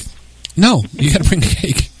about the cake. No, you got to bring a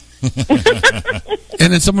cake.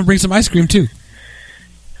 And then someone bring some ice cream, too.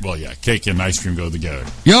 Well, yeah, cake and ice cream go together.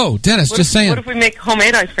 Yo, Dennis, saying. What if we make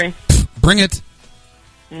homemade ice cream? Bring it.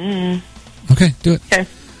 Okay, do it. Okay.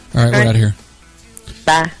 All right, we're out of here.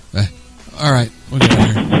 Bye. All right, we'll get out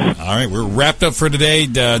of here. All right, we're wrapped up for today.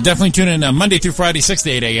 Definitely tune in Monday through Friday, 6 to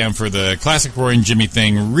 8 a.m. for the Classic Roy and Jimmy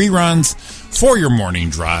Thing reruns for your morning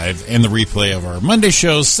drive and the replay of our Monday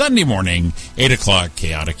shows Sunday morning, 8 o'clock,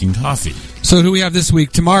 Chaotic and Coffee. So who do we have this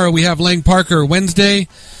week? Tomorrow we have Lang Parker. Wednesday,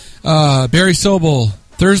 Barry Sobel.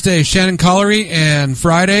 Thursday, Shannon Collery. And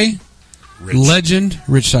Friday, legend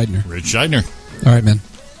Rich Scheidner. All right, man.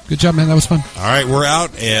 Good job, man. That was fun. All right, we're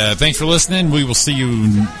out. Thanks for listening. We will see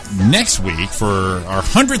you next week for our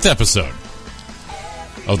 100th episode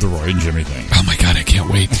of the Roy and Jimmy Thing. Oh, my God. I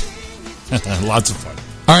can't wait. Lots of fun.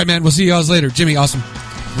 All right, man. We'll see you guys later. Jimmy, awesome.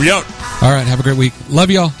 We out. All right. Have a great week.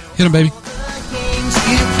 Love y'all. Hit him, baby. Games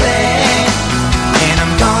you play.